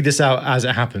gonna read this out as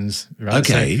it happens. Right?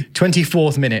 Okay. So,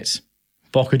 24th minute,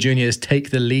 Boca Juniors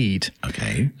take the lead.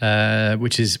 Okay.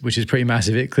 Which is pretty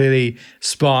massive. It clearly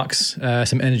sparks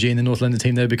some energy in the North London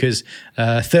team, though, because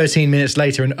 13 minutes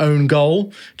later, an own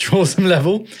goal draws them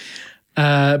level.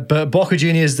 But Boca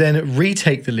Juniors then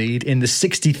retake the lead in the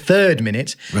 63rd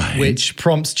minute, which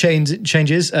prompts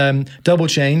changes. Double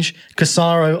change.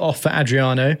 Casaro off for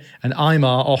Adriano and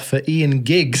Aimar off for Ian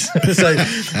Giggs. so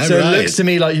it looks to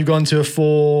me like you've gone to a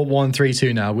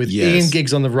 4-1-3-2 now with Ian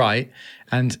Giggs on the right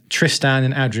and Tristan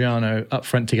and Adriano up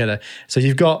front together. So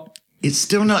you've got... It's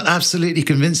still not absolutely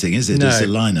convincing, is it, as a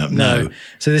lineup? No.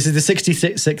 So this is the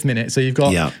 66th minute. So you've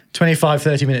got 25,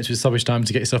 30 minutes with stoppage time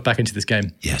to get yourself back into this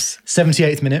game. Yes.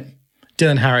 78th minute,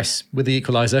 Dylan Harris with the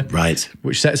equaliser. Right.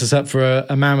 Which sets us up for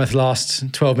a mammoth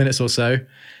last 12 minutes or so.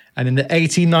 And in the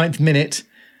 89th minute,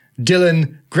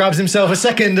 Dylan grabs himself a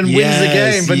second and wins the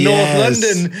game. But North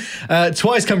London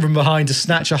twice come from behind to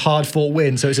snatch a hard-fought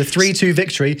win. So it's a 3-2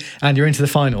 victory and you're into the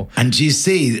final. And do you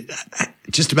see...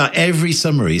 Just about every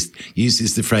summary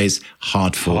uses the phrase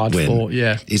hard-fought win. Hard-fought,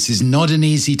 yeah. This is not an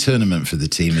easy tournament for the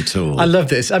team at all. I love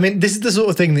this. I mean, this is the sort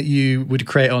of thing that you would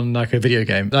create on like a video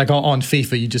game. Like on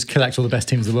FIFA, you just collect all the best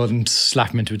teams in the world and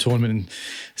slap them into a tournament and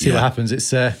see what happens.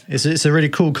 It's a really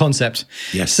cool concept.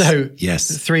 Yes. So,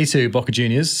 yes. 3-2 Boca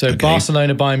Juniors. So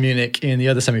Barcelona, Bayern Munich in the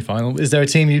other semi-final. Is there a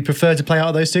team you'd prefer to play out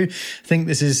of those two? I think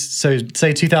this is,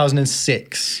 say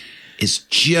 2006. It's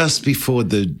just before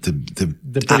the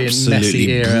brilliant Messi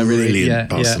era, brilliant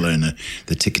Barcelona,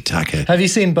 the tiki-taka. Have you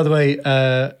seen, by the way,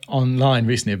 online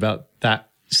recently about that?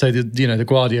 So the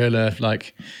Guardiola,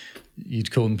 like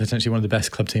you'd call them potentially one of the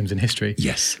best club teams in history.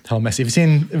 Yes. The whole Messi.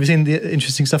 Have you seen the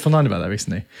interesting stuff online about that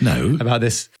recently? No. About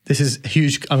this. This is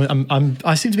huge.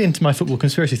 I seem to be into my football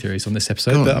conspiracy theories on this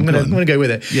episode, but I'm going to go with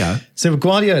it. Yeah. So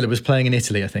Guardiola was playing in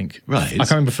Italy, I think. Right. I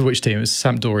can't remember for which team. It was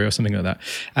Sampdoria or something like that.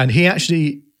 And he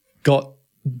actually got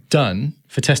done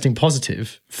for testing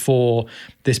positive for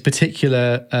this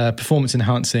particular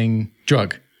performance-enhancing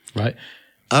drug, right?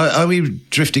 Are we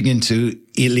drifting into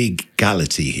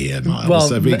illegality here, Miles?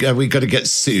 Well, are we got to get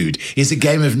sued? Is a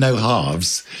game of no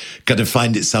halves going to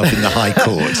find itself in the High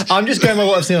Court? I'm just going by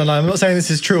what I've seen online. I'm not saying this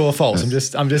is true or false.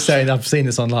 I'm just saying I've seen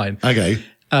this online. Okay.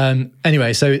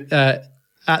 Anyway, so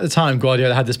at the time,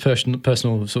 Guardiola had this personal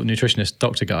sort of nutritionist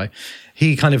doctor guy.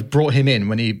 He kind of brought him in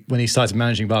when he started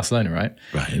managing Barcelona, right?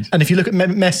 Right. And if you look at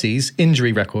Messi's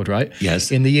injury record, right?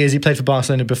 Yes. In the years he played for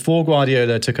Barcelona before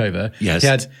Guardiola took over, yes, he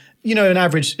had, an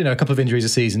average, a couple of injuries a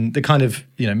season, the kind of,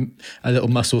 a little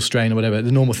muscle strain or whatever,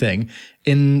 the normal thing.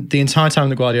 In the entire time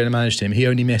that Guardiola managed him, he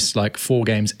only missed like 4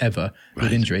 games ever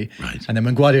with injury. Right. And then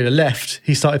when Guardiola left,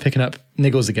 he started picking up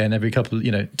niggles again every couple,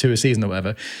 2 a season or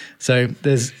whatever. So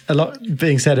there's a lot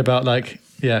being said about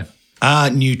Our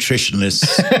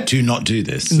nutritionists do not do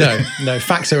this. No,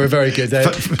 facts are very good.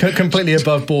 They're completely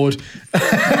above board.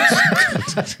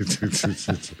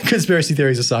 Conspiracy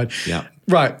theories aside. Yeah.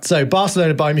 Right, so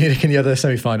Barcelona, Bayern Munich in the other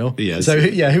semi-final. Yes. So,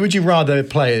 who would you rather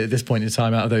play at this point in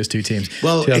time out of those two teams?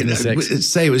 Well,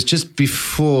 2006? it was just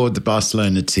before the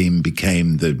Barcelona team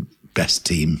became the best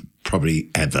team probably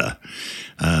ever.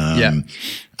 And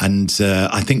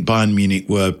I think Bayern Munich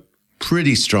were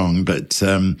pretty strong, but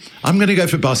I'm going to go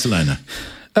for Barcelona.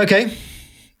 Okay.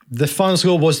 The final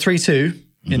score was 3-2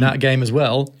 in that game as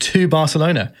well to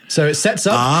Barcelona. So it sets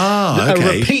up a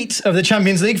repeat of the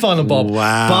Champions League final, Bob.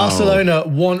 Wow. Barcelona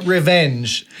want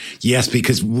revenge. Yes,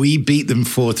 because we beat them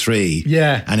 4-3.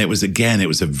 Yeah. And it was a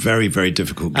very, very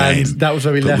difficult game. And that was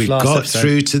where we left last got episode.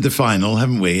 through to the final,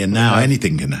 haven't we? And now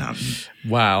anything can happen.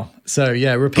 Wow. So,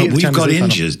 repeat but we've got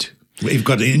injured. We've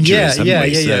got injuries, haven't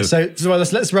we? Yeah. So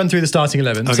let's run through the starting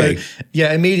 11. Okay.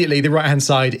 So, immediately the right-hand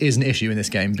side is an issue in this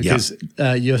game because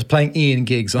you're playing Ian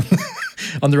Giggs on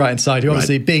on the right-hand side, who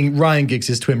obviously, being Ryan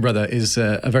Giggs' twin brother, is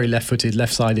a very left-footed,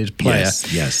 left-sided player.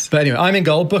 Yes. But anyway, I'm in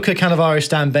goal. Booker, Cannavaro,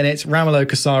 Stan Bennett, Ramelow,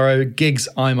 Casaro, Giggs,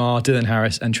 Aimar, Dylan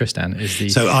Harris, and Tristan is the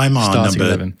Aimar starting number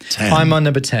 11. 10. Aimar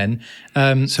number 10.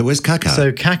 So where's Kaká?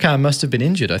 So Kaká must have been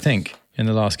injured, I think, in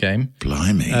the last game.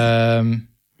 Blimey.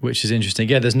 which is interesting.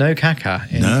 Yeah, there's no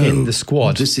Kaká in the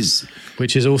squad.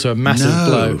 Which is also a massive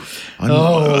blow.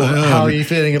 How are you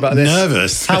feeling about this?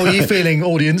 Nervous. How are you feeling,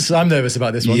 audience? I'm nervous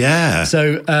about this one. Yeah.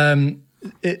 So,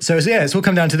 it's all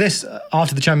come down to this.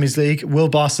 After the Champions League, will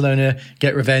Barcelona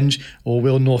get revenge, or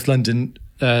will North London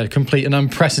complete an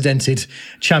unprecedented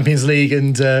Champions League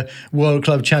and World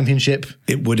Club Championship?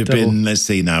 It would have been, let's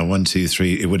see now, 1, 2,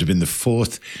 3. It would have been the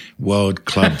 4th World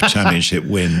Club Championship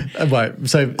win right,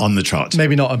 so on the trot.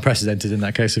 Maybe not unprecedented in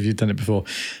that case if you've done it before.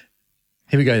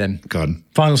 Here we go then. Go on.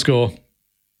 Final score.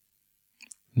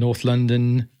 North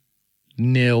London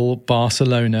 0,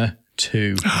 Barcelona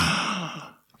 2.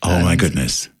 My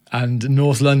goodness. And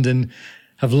North London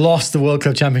have lost the World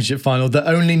Club Championship final. The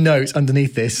only note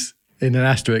underneath this in an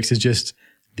asterisk is just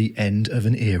the end of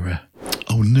an era.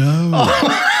 Oh no.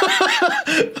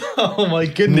 Oh my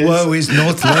goodness. Woe is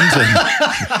North London.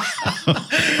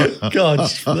 God,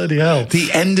 bloody hell. The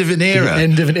end of an era. The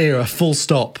end of an era, full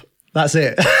stop. That's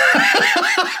it.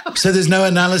 So there's no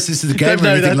analysis of the game or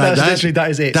anything like that? Literally, that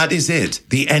is it. That is it.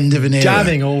 The end of an era.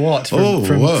 Jamming or what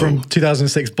from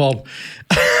 2006 Bob.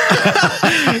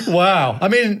 Wow. I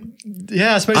mean,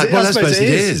 yeah, I suppose it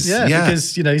is. Yeah,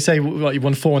 because, you say you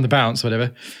won 4 on the bounce or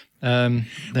whatever.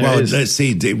 Let's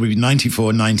see. It would be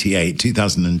 94, 98,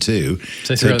 2002,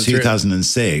 so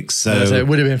 2006. So it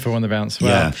would have been 4 on the bounce.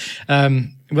 Wow. Yeah.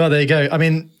 Well, there you go. I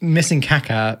mean, missing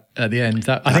Kaká at the end,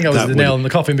 I think that was the nail in the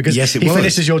coffin, because he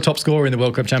finishes your top scorer in the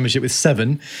World Cup Championship with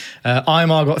 7.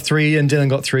 Aymar got 3 and Dylan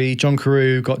got 3. John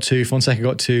Carew got 2. Fonseca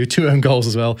got 2. 2 own goals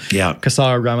as well. Yeah.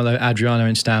 Cassaro, Ramelow, Adriano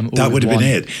and Stam. That would have been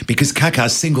it. Because Kaká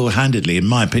single-handedly, in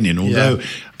my opinion, although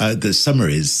the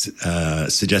summaries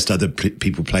suggest other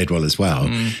people played well as well,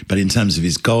 but in terms of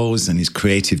his goals and his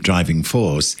creative driving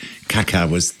force, Kaká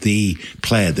was the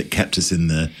player that kept us in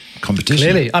the competition.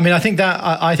 Clearly. I mean, I think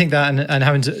that and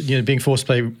having to, being forced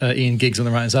to play Ian Giggs on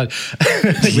the right hand side.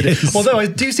 Yes. Although I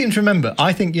do seem to remember,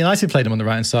 I think United played him on the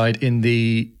right hand side in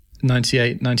the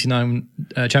 98-99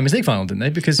 Champions League final, didn't they?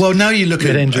 Because now you look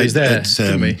at injuries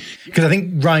didn't we? Because I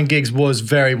think Ryan Giggs was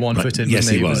very one-footed. Yes,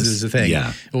 he was. Was the thing.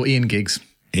 Yeah. Or Ian Giggs.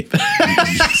 Yeah,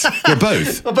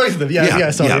 both. Well, both of them. Yeah,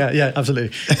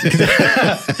 absolutely.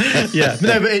 Yeah,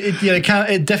 no, but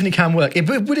it definitely can work. It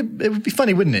would be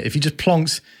funny, wouldn't it, if you just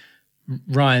plonked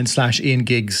Ryan/Ian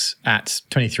Giggs at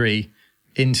 23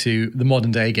 into the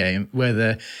modern day game,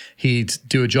 whether he'd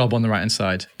do a job on the right hand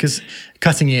side, because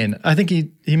cutting in, I think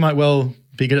he might well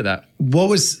be good at that. What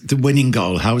was the winning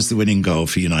goal? How was the winning goal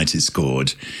for United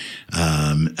scored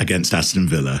against Aston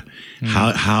Villa?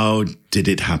 How did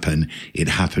it happen? It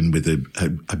happened with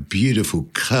a beautiful,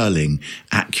 curling,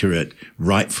 accurate,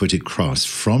 right-footed cross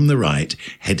from the right,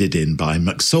 headed in by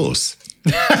McSauce.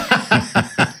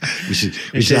 which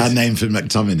is our name for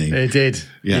McTominay. It did.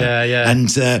 Yeah. And,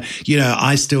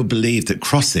 I still believe that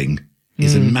crossing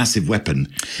is a massive weapon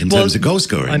in terms of goal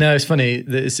scoring. I know, it's funny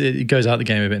that it goes out the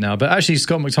game a bit now, but actually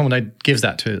Scott McTominay gives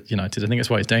that to United. I think that's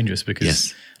why it's dangerous,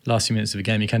 because last few minutes of the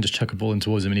game, you can just chuck a ball in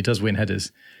towards him and he does win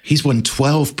headers. He's won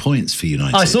 12 points for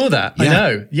United. I saw that. Yeah. I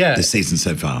know. Yeah. This season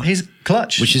so far. He's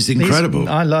clutch. Which is incredible.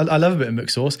 I love a bit of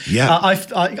McSauce. Yeah.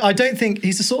 I don't think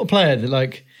he's the sort of player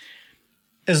that,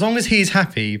 as long as he's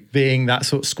happy being that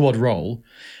sort of squad role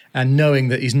and knowing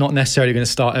that he's not necessarily going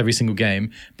to start every single game,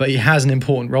 but he has an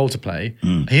important role to play,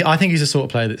 I think he's the sort of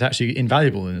player that's actually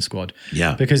invaluable in the squad.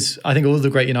 Yeah. Because I think all the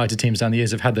great United teams down the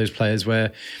years have had those players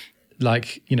where,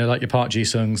 like your Park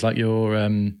Ji-sungs, like your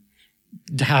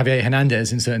Javier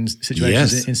Hernandez in certain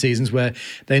situations in seasons where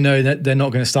they know that they're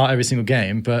not going to start every single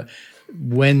game, but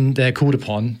when they're called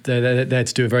upon, they're there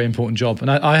to do a very important job.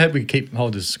 And I hope we keep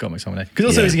hold of Scott McTominay. Because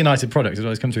also he's a United product as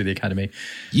well. He's come through the academy.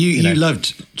 You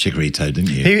loved Chicharito, didn't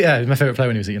you? He was my favourite player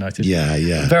when he was at United.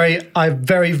 Yeah. I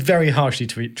very, very harshly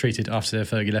treated after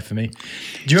Fergie left for me.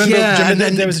 Do you remember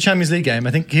there was a Champions League game?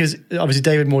 I think obviously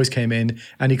David Moyes came in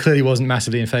and he clearly wasn't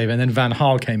massively in favour. And then Van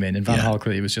Gaal came in and Van Gaal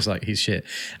clearly was just like, he's shit.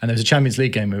 And there was a Champions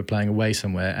League game we were playing away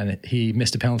somewhere and he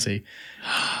missed a penalty.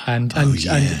 And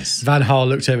Van Gaal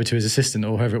looked over to his assistant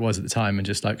or whoever it was at the time and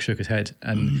just shook his head,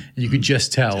 and you could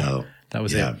just tell that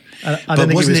was it.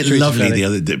 But wasn't it lovely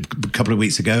a couple of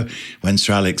weeks ago when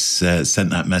Sir Alex sent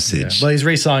that message? Yeah. Well, he's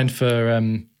re-signed for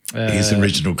his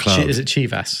original club. Is it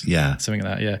Chivas? Yeah, something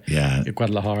like that. Yeah.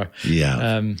 Guadalajara.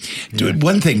 Yeah.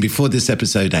 One thing before this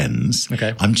episode ends.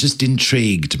 Okay. I'm just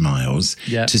intrigued, Miles,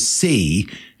 to see.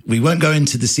 We won't go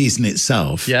into the season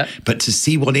itself, but to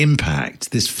see what impact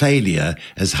this failure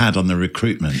has had on the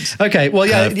recruitment. Okay, well,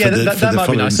 that might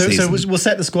be nice. So we'll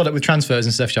set the squad up with transfers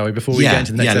and stuff, shall we, before we get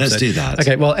into the next episode? Let's do that.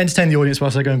 Okay, well, entertain the audience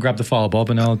whilst I go and grab the file, Bob,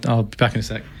 and I'll be back in a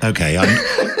sec. Okay,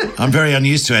 I'm very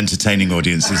unused to entertaining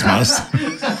audiences, Miles.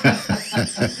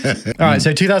 All right,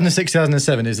 so 2006,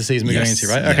 2007 is the season we're going into,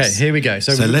 right? Okay, here we go.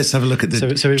 So let's have a look at the so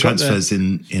we've got transfers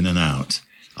in and out.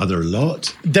 Are there a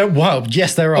lot? Wow,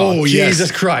 yes, there are. Oh, yes.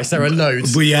 Jesus Christ, there are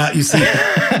loads. You see,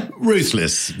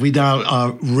 ruthless. We now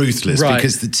are ruthless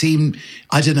because the team,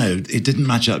 I don't know, it didn't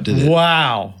match up, did it?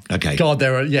 Wow. Okay. God,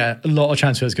 there are, a lot of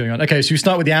transfers going on. Okay, so we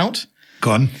start with the out.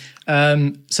 Go on.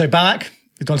 So Ballack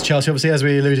has gone to Chelsea, obviously, as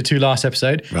we alluded to last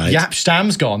episode. Right. Jaap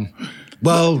Stam's gone.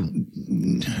 Well,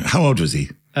 how old was he?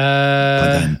 By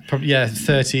then? Probably,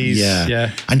 30s.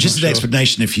 Yeah. And just an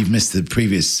explanation, if you've missed the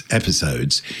previous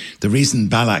episodes, the reason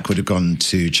Ballack would have gone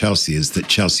to Chelsea is that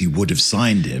Chelsea would have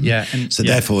signed him. Yeah.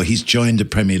 Therefore, he's joined a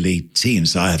Premier League team,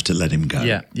 so I have to let him go.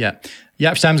 Yeah.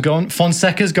 Jaap Stam's gone.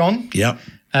 Fonseca's gone. Yep.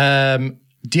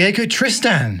 Diego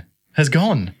Tristan has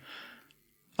gone.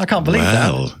 I can't believe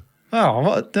that.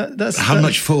 Oh, that's how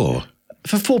much for?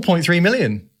 For 4.3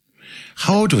 million.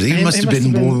 How old was he? He must have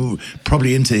been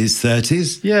probably into his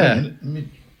 30s. Yeah.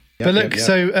 But look,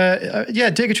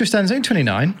 Diego Tristan's only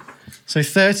 29, so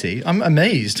 30. I'm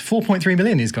amazed. 4.3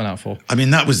 million he's gone out for. I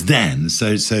mean, that was then.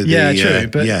 So true.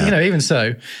 But, even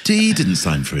so. He didn't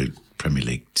sign for a Premier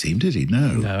League team, did he?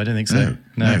 No. No, I don't think so.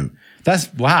 No.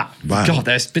 That's wow. God,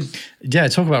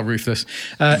 talk about ruthless.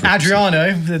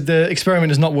 Adriano, the experiment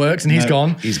has not worked, and he's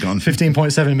gone. He's gone.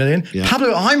 15.7 million. Yeah.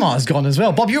 Pablo Aymar's gone as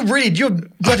well. Bob, you're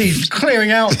bloody clearing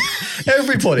out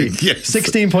everybody. Yes.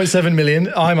 16.7 million.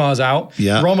 Aymar's out.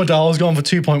 Yeah. Romadal's gone for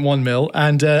 2.1 mil,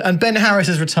 and Ben Harris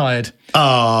has retired.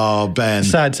 Oh, Ben.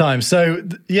 Sad time. So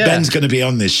Ben's going to be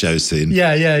on this show soon.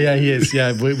 Yeah, he is.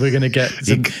 Yeah, we're going to get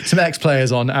some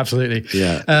ex-players on. Absolutely.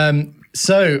 Yeah.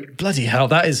 So, bloody hell,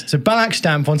 that is... So, Ballack,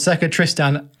 Stam, Fonseca,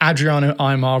 Tristan, Adriano,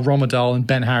 Aymar, Romadal, and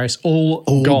Ben Harris all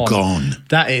gone.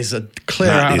 That is a clear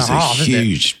out and a half, isn't it? That is a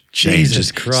huge change.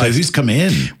 Jesus Christ. So, who's come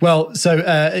in? Well, so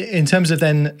in terms of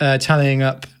then tallying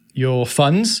up your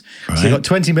funds, so you got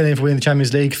 20 million for winning the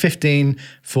Champions League, 15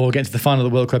 for getting to the final of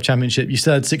the World Club Championship. You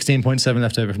still had 16.7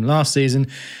 left over from last season,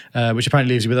 which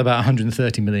apparently leaves you with about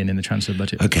 130 million in the transfer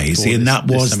budget. Okay, see, and that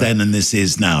was then and this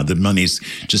is now. The money's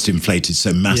just inflated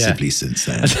so massively since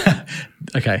then.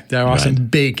 Okay, there are some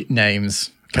big names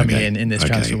coming in this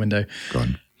transfer window. Go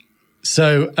on.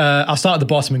 So I'll start at the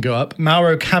bottom and go up.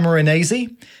 Mauro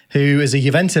Camoranesi, who is a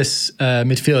Juventus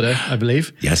midfielder, I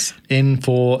believe. Yes. In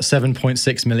for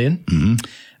 7.6 million.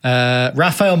 Mm-hmm.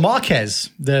 Rafael Marquez,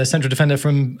 the central defender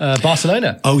from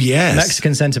Barcelona. Oh, yes.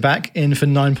 Mexican centre-back, in for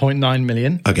 9.9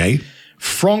 million. Okay.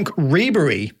 Franck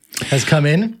Ribéry has come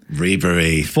in.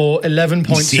 Ribéry. For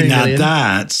 11.2 million.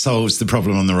 Now that solves the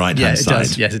problem on the right-hand side.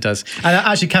 Does. Yes, it does. And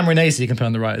actually, Camoranesi can play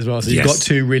on the right as well. So you've got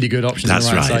two really good options on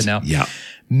the right side now. Yeah.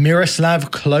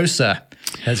 Miroslav Klose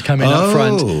has come in up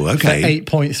front for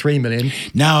 8.3 million.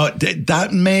 Now,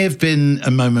 that may have been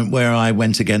a moment where I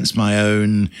went against my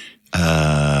own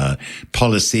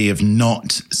policy of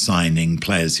not signing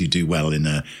players who do well in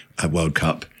a World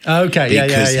Cup. Okay,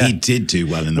 because he did do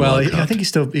well in the World Cup. I think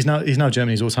he's now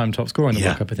Germany's all-time top scorer in the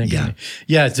World Cup, I think.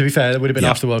 Yeah, to be fair, that would have been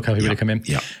after the World Cup he would have come in.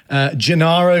 Yeah.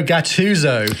 Gennaro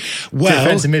Gattuso,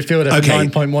 defensive midfielder for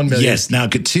 9.1 million. Yes, now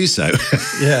Gattuso.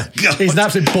 He's an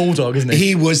absolute bulldog, isn't he?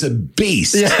 He was a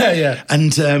beast. Yeah.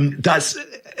 And that's,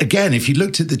 again, if you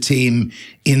looked at the team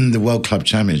in the World Club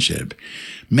Championship,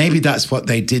 maybe that's what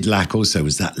they did lack also,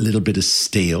 was that little bit of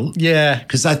steel. Yeah.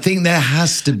 Because I think there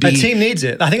has to be... A team needs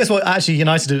it. I think that's what actually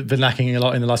United have been lacking a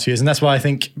lot in the last few years. And that's why I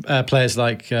think players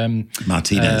like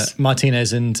Martinez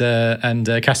and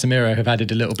Casemiro have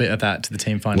added a little bit of that to the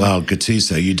team finally. Well,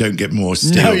 Gattuso, you don't get more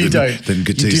steel than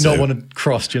Gattuso. You do not want to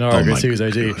cross Gennaro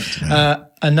Gattuso, do you?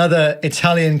 Another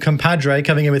Italian compadre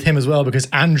coming in with him as well, because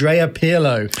Andrea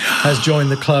Pirlo has joined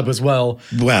the club as well.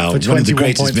 Well, for one of the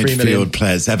greatest 21.3 midfield million.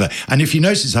 players ever. And if you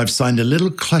notice, I've signed a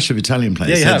little clash of Italian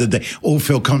players so that they all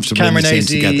feel comfortable in the team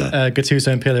together.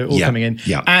 Gattuso and Pirlo all coming in.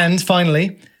 Yeah. And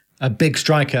finally, a big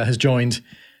striker has joined,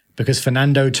 because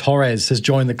Fernando Torres has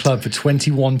joined the club for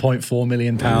 £21.4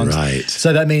 million. Right.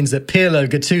 So that means that Pirlo,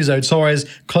 Gattuso, Torres,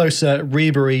 Klose,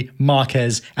 Ribéry,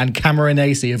 Marquez, and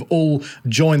Camoranesi have all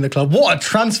joined the club. What a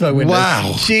transfer window.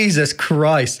 Wow. Jesus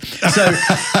Christ. So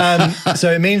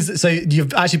so it means, so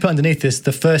you've actually put underneath this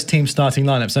the first team starting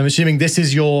lineup. So I'm assuming this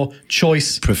is your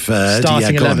choice preferred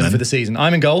starting 11 for the season.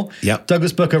 I'm in goal. Yep.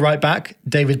 Douglas Booker right back,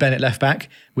 David Bennett left back,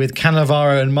 with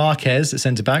Cannavaro and Marquez at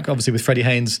centre back, obviously with Freddie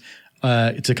Haynes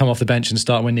to come off the bench and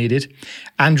start when needed.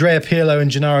 Andrea Pirlo and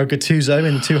Gennaro Gattuso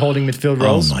in the two holding midfield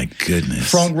roles. Oh my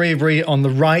goodness. Franck Ribéry on the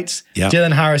right. Yep.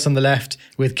 Dylan Harris on the left,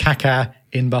 with Kaká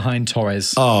in behind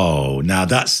Torres. Oh, now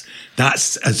that's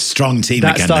a strong team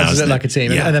That again. starts now, to isn't look it? like a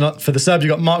team. Yeah. And then for the Serbs,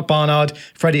 you've got Mark Barnard,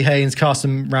 Freddie Haynes,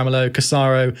 Carsten Ramelow,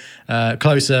 Casaro,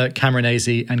 Closer,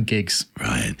 Cameronese, and Giggs.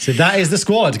 Right. So that is the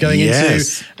squad going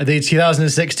Yes. into the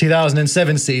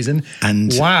 2006-2007 season.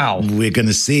 And wow. we're going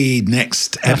to see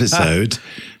next episode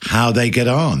how they get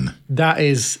on.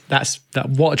 That's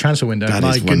what a transfer window. That My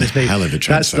is one goodness me. hell of a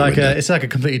transfer That's like window. it's like a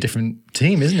completely different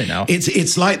team, isn't it now?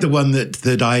 It's like the one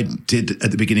that I did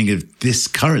at the beginning of this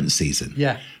current season.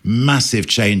 Yeah. Massive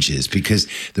changes because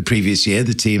the previous year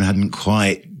the team hadn't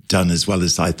quite done as well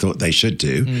as I thought they should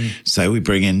do. So we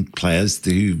bring in players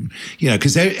who,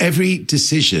 because every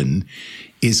decision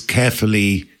is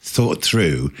carefully thought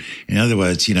through. In other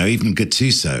words, even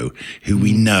Gattuso, who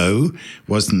we know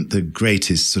wasn't the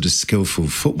greatest sort of skillful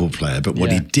football player, but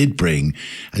what he did bring,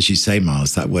 as you say,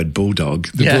 Miles, that word bulldog,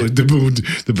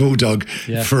 the bulldog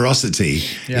ferocity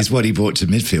is what he brought to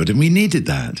midfield, and we needed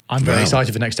that. I'm very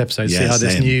excited for next episode to see Yeah, how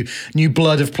this same. new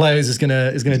blood of players is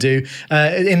gonna do.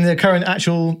 In the current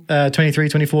actual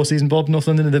 23-24 season, Bob, North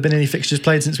London, have there been any fixtures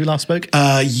played since we last spoke?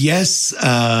 Yes,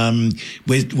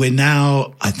 we're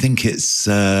now, I think it's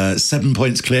 7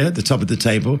 points clear at the top of the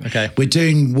table. Okay. We're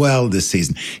doing well this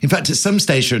season. In fact, at some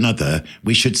stage or another,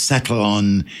 we should settle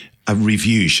on a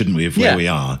review, shouldn't we, of where we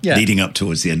are leading up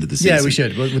towards the end of the season. Yeah, we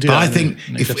should. We'll do but that I in think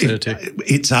the next episode or two.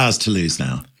 it's ours to lose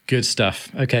now. Good stuff.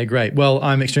 Okay, great. Well,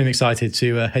 I'm extremely excited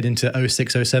to head into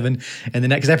 06-07 in the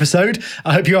next episode.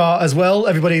 I hope you are as well.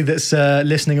 Everybody that's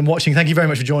listening and watching, thank you very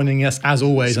much for joining us, as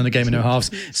always, on A Game of No Halves.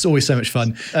 It's always so much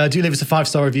fun. Do leave us a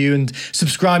 5-star review and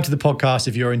subscribe to the podcast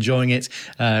if you're enjoying it,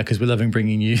 because we're loving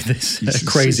bringing you this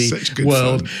crazy such good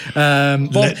world. fun.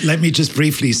 Bob, Let me just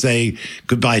briefly say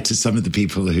goodbye to some of the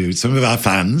people some of our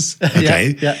fans.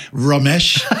 Okay. Yeah.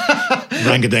 Ramesh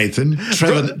Ranganathan,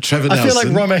 Trevor Nelson. I feel like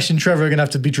Ramesh and Trevor are going to have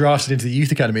to be drafted into the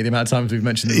youth academy the amount of times we've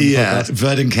mentioned them on the podcast.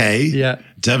 Verdon Kay,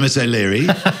 Dermot O'Leary,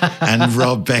 and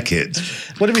Rob Beckett.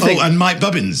 What do we think? Oh, and Mike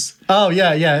Bubbins. Oh,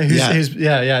 who's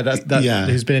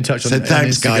been in touch on So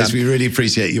thanks, Instagram. guys. We really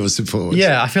appreciate your support.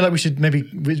 Yeah, I feel like we should maybe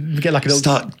get like a little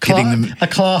Start getting them a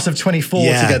class of 24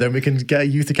 together, and we can get a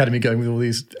youth academy going with all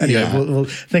these. Anyway, we'll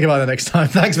think about that next time.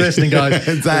 Thanks for listening, guys.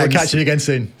 Thanks. We'll catch you again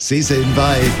soon. See you soon.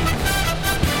 Bye.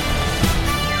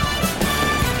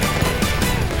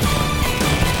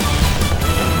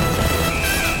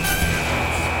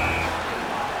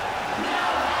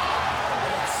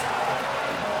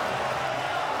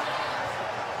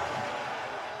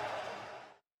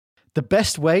 The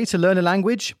best way to learn a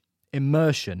language?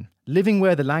 Immersion, living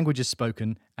where the language is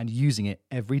spoken and using it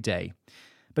every day.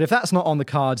 But if that's not on the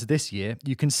cards this year,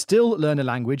 you can still learn a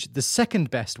language the second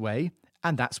best way,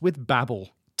 and that's with Babbel.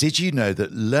 Did you know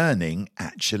that learning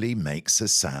actually makes a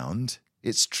sound?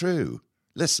 It's true.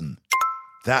 Listen,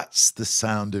 that's the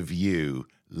sound of you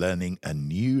learning a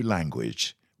new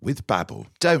language with Babbel.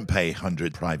 Don't pay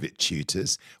 100 private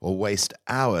tutors or waste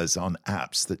hours on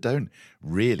apps that don't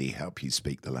really help you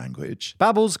speak the language.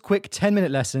 Babbel's quick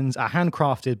 10-minute lessons are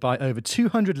handcrafted by over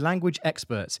 200 language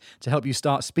experts to help you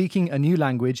start speaking a new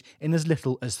language in as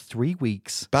little as 3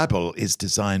 weeks. Babbel is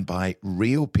designed by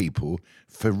real people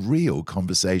for real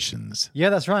conversations.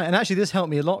 Yeah, that's right. And actually, this helped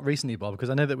me a lot recently, Bob,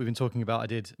 because I know that we've been talking about, I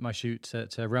did my shoot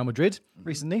at Real Madrid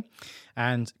recently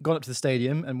and got up to the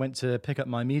stadium and went to pick up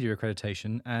my media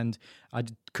accreditation, and I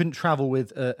couldn't travel with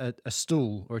a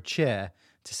stool or a chair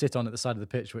to sit on at the side of the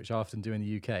pitch, which I often do in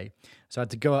the UK. So I had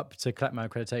to go up to collect my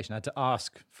accreditation. I had to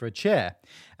ask for a chair.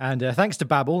 And thanks to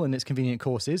Babbel and its convenient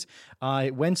courses, I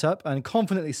went up and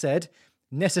confidently said,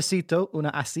 "Necesito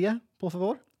una silla, por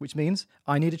favor," which means,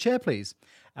 "I need a chair, please."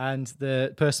 And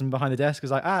the person behind the desk was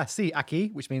like, sí,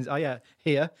 aquí, which means,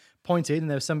 here, pointed, and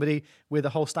there was somebody with a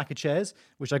whole stack of chairs,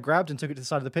 which I grabbed and took it to the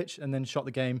side of the pitch and then shot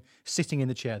the game sitting in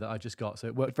the chair that I just got. So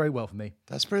it worked very well for me.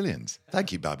 That's brilliant.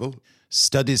 Thank you, Babbel.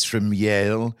 Studies from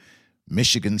Yale,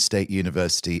 Michigan State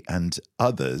University, and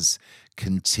others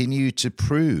continue to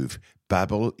prove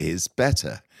Babbel is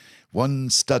better. One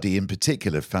study in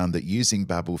particular found that using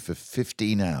Babbel for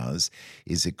 15 hours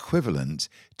is equivalent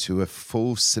to a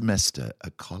full semester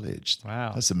at college.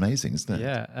 Wow. That's amazing, isn't it?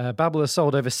 Yeah. Babbel has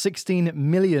sold over 16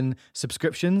 million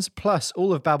subscriptions, plus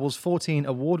all of Babbel's 14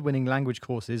 award-winning language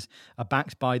courses are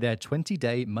backed by their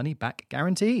 20-day money-back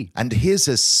guarantee. And here's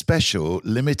a special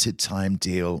limited time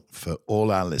deal for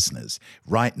all our listeners.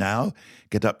 Right now,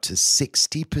 get up to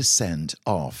 60%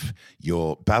 off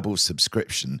your Babbel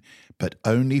subscription, but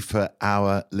only for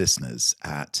our listeners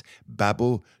at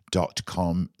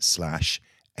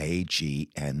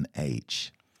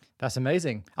babbel.com/AGNH. That's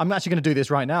amazing. I'm actually going to do this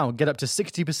right now. Get up to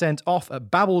 60% off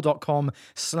at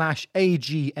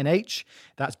babbel.com/AGNH.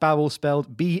 That's Babbel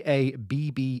spelled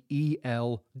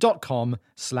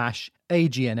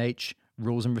BABBEL.com/AGNH.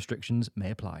 Rules and restrictions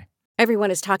may apply. Everyone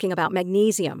is talking about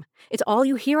magnesium. It's all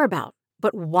you hear about.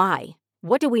 But why?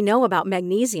 What do we know about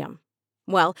magnesium?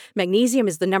 Well, magnesium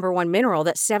is the number one mineral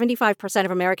that 75%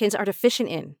 of Americans are deficient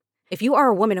in. If you are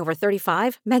a woman over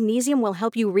 35, magnesium will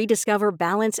help you rediscover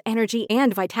balance, energy,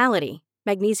 and vitality.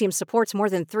 Magnesium supports more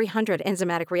than 300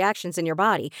 enzymatic reactions in your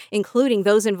body, including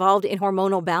those involved in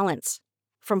hormonal balance.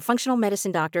 From functional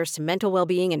medicine doctors to mental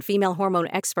well-being and female hormone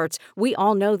experts, we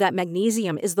all know that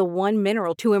magnesium is the one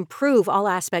mineral to improve all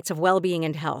aspects of well-being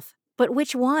and health. But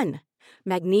which one?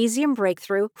 Magnesium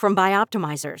Breakthrough from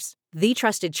Bioptimizers, the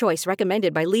trusted choice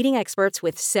recommended by leading experts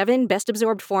with 7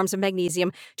 best-absorbed forms of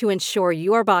magnesium to ensure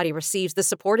your body receives the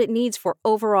support it needs for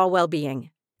overall well-being.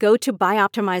 Go to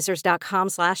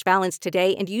bioptimizers.com/balance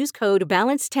today and use code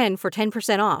BALANCE10 for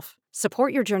 10% off.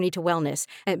 Support your journey to wellness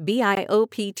at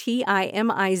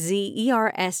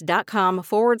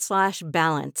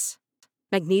bioptimizers.com/balance.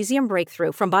 Magnesium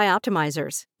Breakthrough from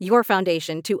Bioptimizers, your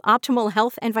foundation to optimal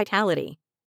health and vitality.